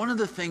praying. And one of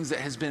the things that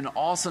has been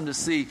awesome to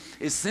see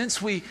is since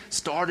we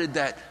started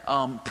that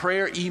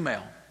prayer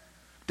email,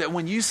 that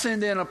when you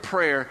send in a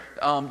prayer,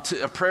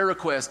 to a prayer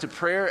request to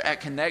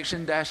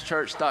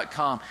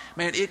prayer@connection-church.com,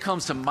 man, it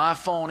comes to my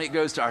phone, it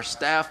goes to our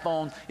staff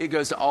phone, it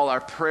goes to all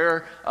our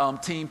prayer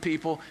team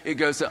people, it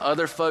goes to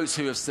other folks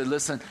who have said,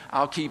 listen,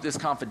 I'll keep this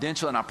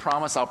confidential and I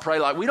promise I'll pray.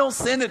 Like, we don't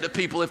send it to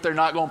people if they're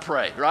not going to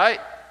pray, right?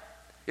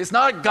 It's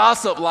not a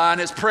gossip line,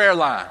 it's prayer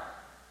line.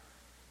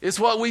 It's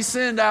what we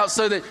send out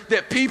so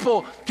that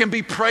people can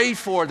be prayed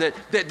for,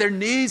 that their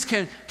needs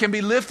can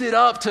be lifted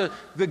up to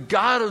the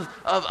God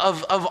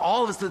of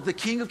all of us, the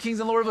King of Kings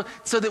and Lord of us,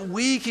 so that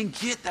we can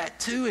get that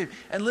to him.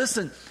 And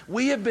listen,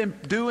 we have been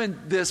doing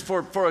this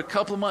for a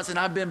couple of months, and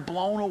I've been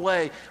blown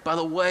away by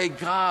the way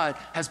God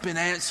has been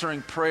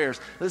answering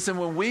prayers. Listen,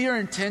 when we are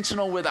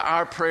intentional with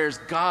our prayers,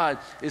 God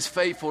is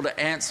faithful to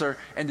answer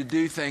and to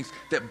do things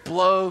that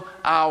blow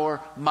our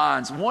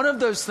minds. One of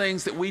those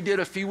things that we did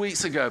a few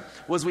weeks ago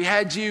was we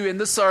had you in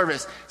the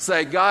service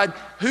say, God,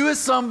 who is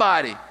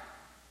somebody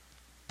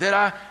that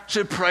I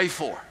should pray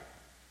for?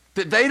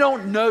 That they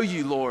don't know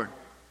you, Lord.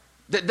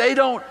 That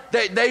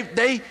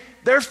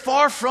they're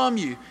far from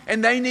you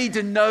and they need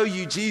to know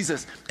you,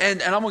 Jesus. And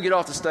I'm going to get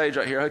off the stage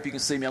right here. I hope you can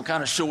see me. I'm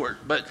kind of short.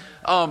 But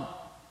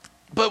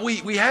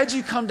we had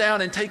you come down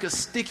and take a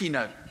sticky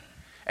note.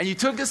 And you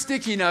took a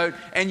sticky note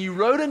and you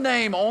wrote a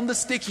name on the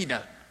sticky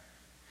note.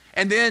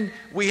 And then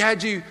we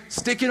had you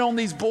stick it on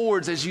these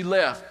boards as you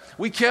left.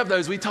 We kept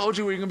those. We told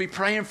you we were going to be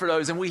praying for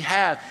those, and we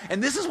have.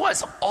 And this is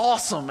what's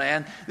awesome,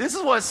 man. This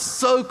is what's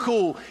so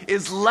cool,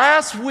 is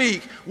last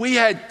week we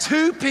had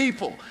 2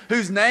 people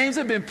whose names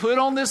have been put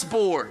on this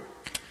board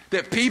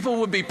that people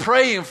would be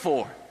praying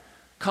for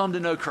come to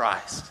know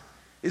Christ.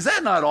 Is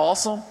that not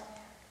awesome?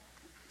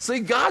 See,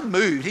 God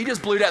moved. He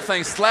just blew that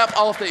thing slap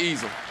off the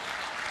easel.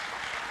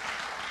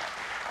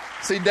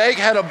 See, Dake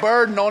had a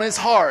burden on his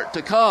heart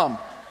to come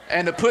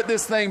and to put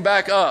this thing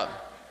back up.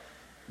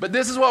 But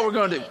this is what we're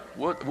going to do.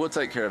 We'll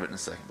take care of it in a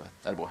second, bud.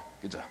 Attaboy.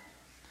 Good job.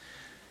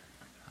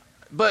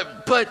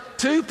 But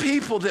 2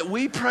 people that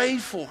we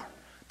prayed for,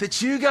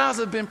 that you guys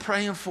have been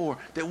praying for,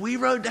 that we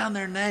wrote down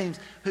their names,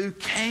 who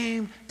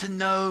came to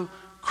know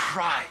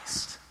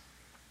Christ.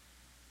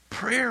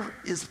 Prayer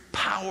is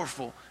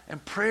powerful,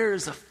 and prayer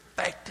is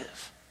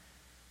effective.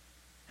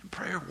 And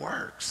prayer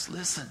works.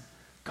 Listen,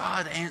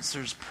 God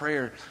answers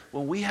prayer.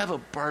 When we have a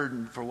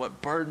burden for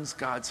what burdens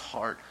God's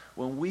heart,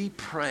 when we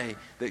pray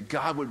that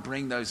God would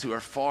bring those who are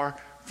far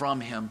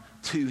from him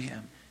to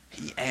him,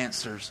 he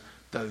answers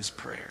those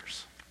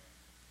prayers.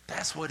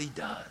 That's what he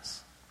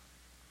does.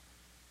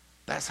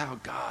 That's how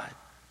God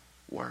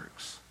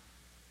works.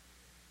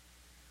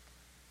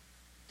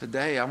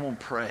 Today I'm going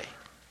to pray,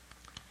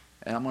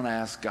 and I'm going to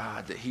ask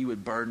God that he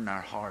would burden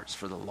our hearts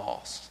for the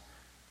lost.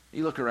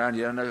 You look around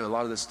you, I know a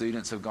lot of the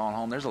students have gone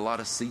home. There's a lot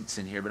of seats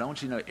in here, but I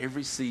want you to know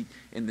every seat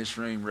in this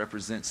room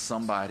represents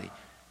somebody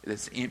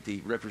that's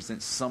empty,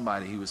 represents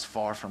somebody who is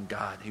far from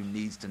God, who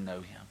needs to know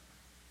him.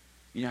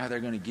 You know how they're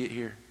going to get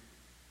here?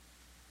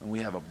 When we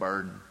have a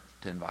burden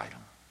to invite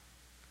them.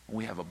 When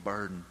we have a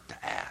burden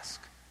to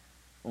ask.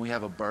 When we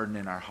have a burden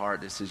in our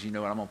heart that says, you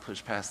know what, I'm going to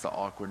push past the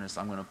awkwardness.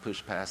 I'm going to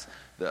push past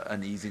the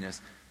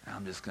uneasiness. And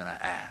I'm just going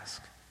to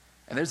ask.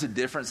 And there's a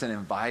difference in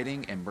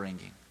inviting and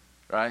bringing,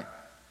 right?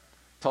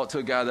 Talked to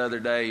a guy the other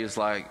day. He was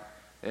like,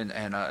 and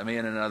me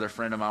and another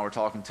friend of mine were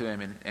talking to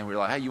him, and we were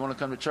like, hey, you want to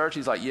come to church?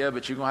 He's like, yeah,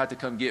 but you're going to have to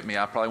come get me.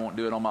 I probably won't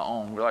do it on my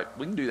own. We're like,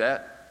 we can do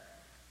that.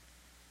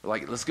 We're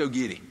like, let's go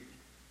get him.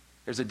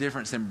 There's a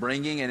difference in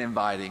bringing and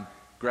inviting.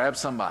 Grab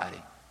somebody.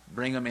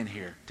 Bring them in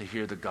here to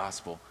hear the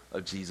gospel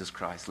of Jesus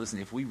Christ. Listen,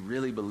 if we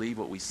really believe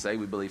what we say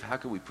we believe, how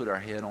could we put our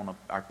head on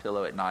our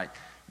pillow at night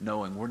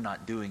knowing we're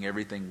not doing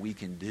everything we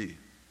can do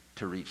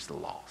to reach the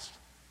lost?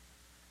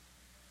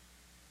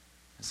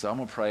 So I'm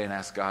going to pray and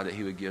ask God that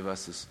he would give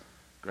us this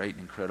great and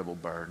incredible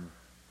burden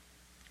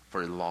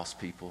for the lost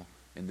people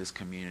in this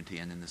community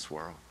and in this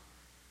world.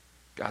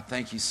 God,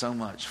 thank you so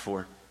much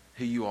for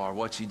who you are,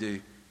 what you do,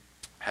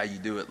 how you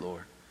do it,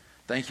 Lord.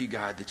 Thank you,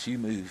 God, that you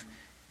move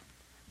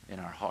in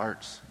our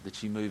hearts,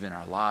 that you move in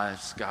our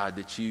lives, God,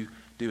 that you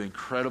do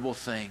incredible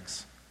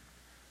things.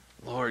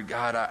 Lord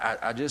God,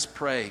 I just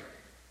pray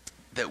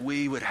that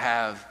we would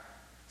have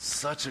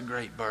such a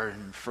great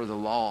burden for the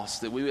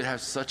lost, that we would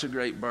have such a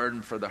great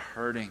burden for the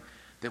hurting,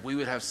 that we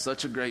would have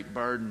such a great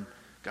burden,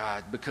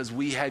 God, because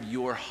we had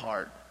your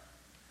heart.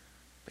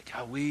 But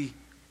God, we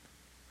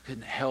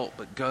couldn't help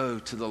but go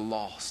to the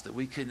lost, that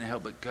we couldn't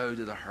help but go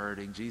to the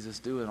hurting. Jesus,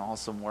 do an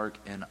awesome work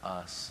in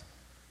us.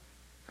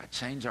 God,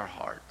 change our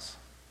hearts.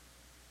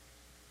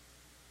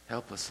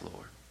 Help us,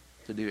 Lord,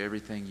 to do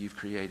everything you've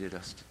created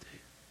us to do.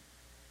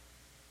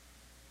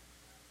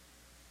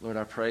 Lord,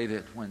 I pray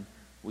that when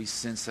we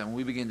sense that, when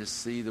we begin to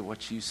see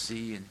what you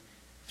see and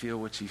feel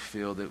what you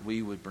feel, that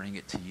we would bring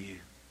it to you.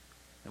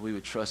 That we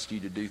would trust you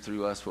to do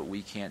through us what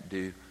we can't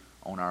do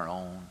on our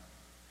own.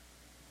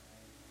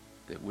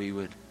 That we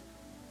would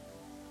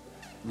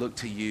look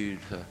to you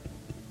to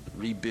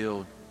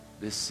rebuild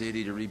this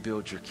city, to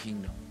rebuild your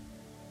kingdom.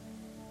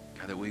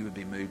 God, that we would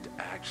be moved to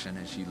action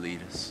as you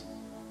lead us.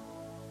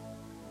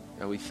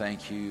 God, we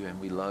thank you and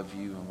we love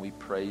you and we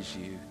praise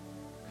you.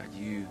 God,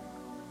 you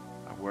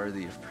are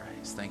worthy of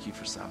praise. Thank you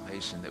for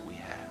salvation that we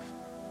have.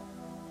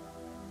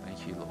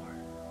 Thank you, Lord.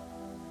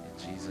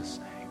 In Jesus'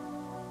 name,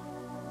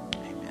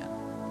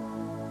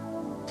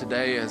 amen.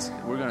 Today, as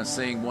we're going to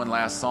sing one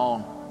last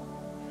song,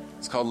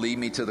 it's called Lead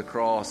Me to the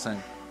Cross.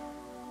 And,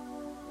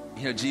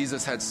 you know,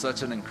 Jesus had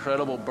such an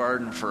incredible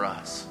burden for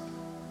us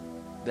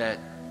that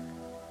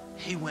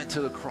he went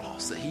to the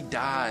cross, that he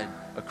died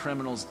a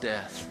criminal's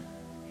death.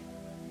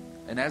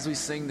 And as we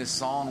sing this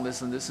song,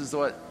 listen, this is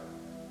what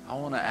I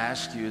want to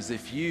ask you, is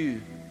if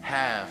you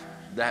have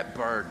that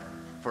burden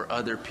for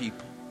other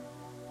people,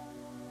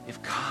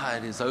 if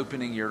God is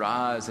opening your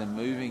eyes and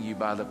moving you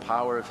by the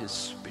power of his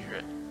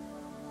Spirit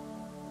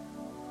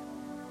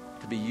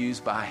to be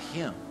used by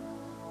him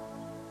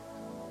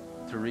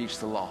to reach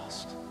the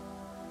lost,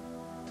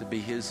 to be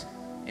his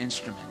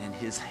instrument in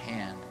his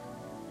hand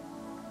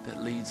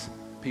that leads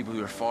people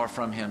who are far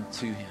from him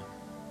to him.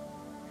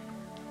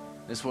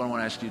 This is what I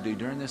want to ask you to do.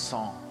 During this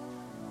song,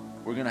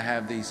 we're going to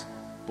have these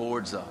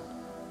boards up.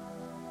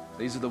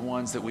 These are the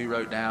ones that we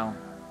wrote down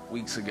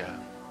weeks ago.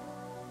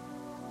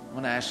 I'm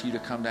going to ask you to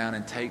come down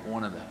and take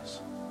one of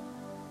those.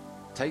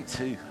 Take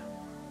two.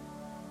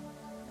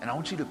 And I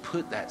want you to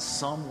put that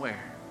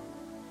somewhere.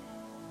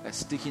 That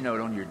sticky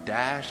note on your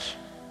dash,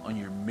 on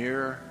your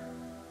mirror,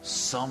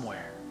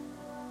 somewhere.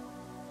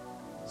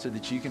 So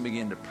that you can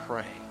begin to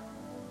pray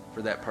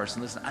for that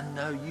person. Listen, I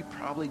know you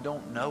probably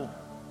don't know them.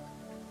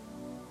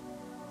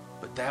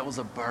 But that was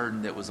a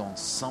burden that was on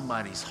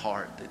somebody's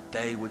heart, that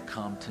they would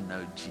come to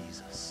know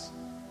Jesus.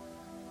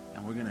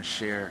 And we're going to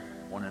share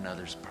one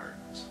another's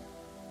burdens.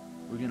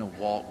 We're going to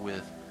walk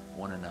with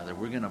one another.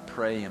 We're going to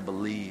pray and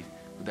believe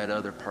with that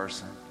other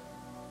person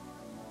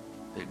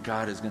that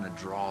God is going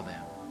to draw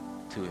them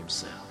to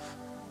himself.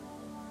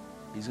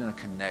 He's going to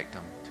connect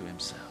them to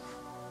himself.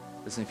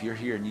 Listen, if you're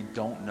here and you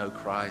don't know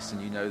Christ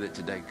and you know that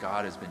today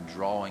God has been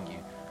drawing you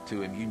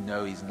to him, you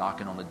know he's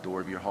knocking on the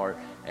door of your heart,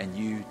 and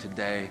you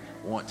today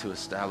want to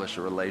establish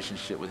a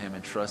relationship with him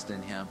and trust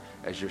in him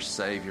as your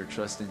Savior,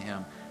 trust in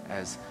him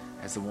as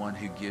the one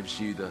who gives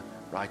you the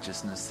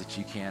righteousness that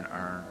you can't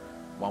earn.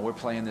 While we're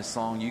playing this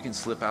song, you can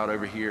slip out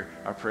over here.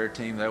 Our prayer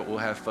team, we'll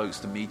have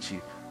folks to meet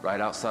you right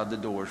outside the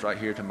doors, right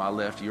here to my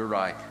left, your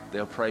right.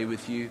 They'll pray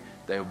with you.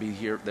 They'll be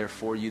there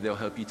for you. They'll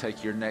help you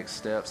take your next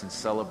steps and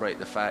celebrate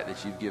the fact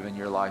that you've given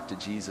your life to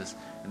Jesus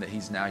and that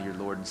he's now your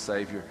Lord and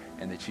Savior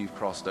and that you've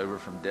crossed over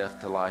from death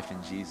to life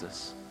in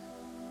Jesus.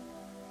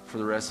 For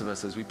the rest of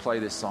us, as we play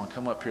this song,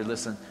 come up here.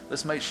 Listen,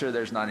 let's make sure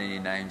there's not any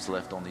names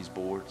left on these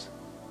boards.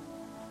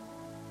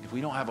 If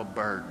we don't have a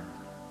burden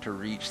to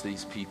reach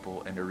these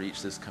people and to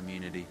reach this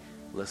community,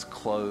 let's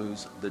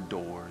close the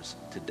doors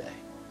today.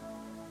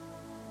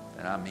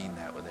 And I mean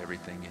that with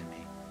everything in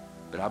me.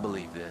 But I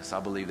believe this. I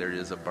believe there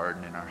is a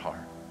burden in our heart.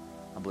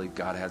 I believe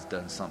God has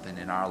done something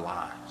in our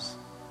lives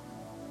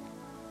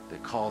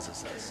that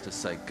causes us to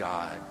say,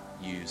 God,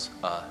 use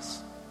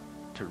us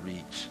to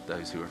reach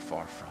those who are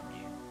far from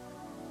you.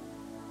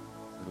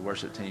 So the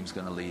worship team's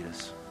going to lead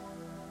us.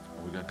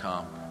 We're going to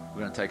come.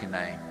 We're going to take a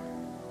name.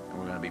 And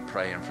we're going to be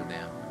praying for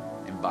them,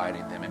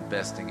 inviting them,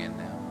 investing in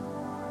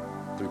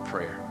them through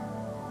prayer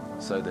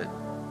so that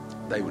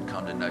they would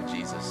come to know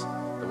Jesus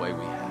the way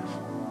we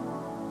have.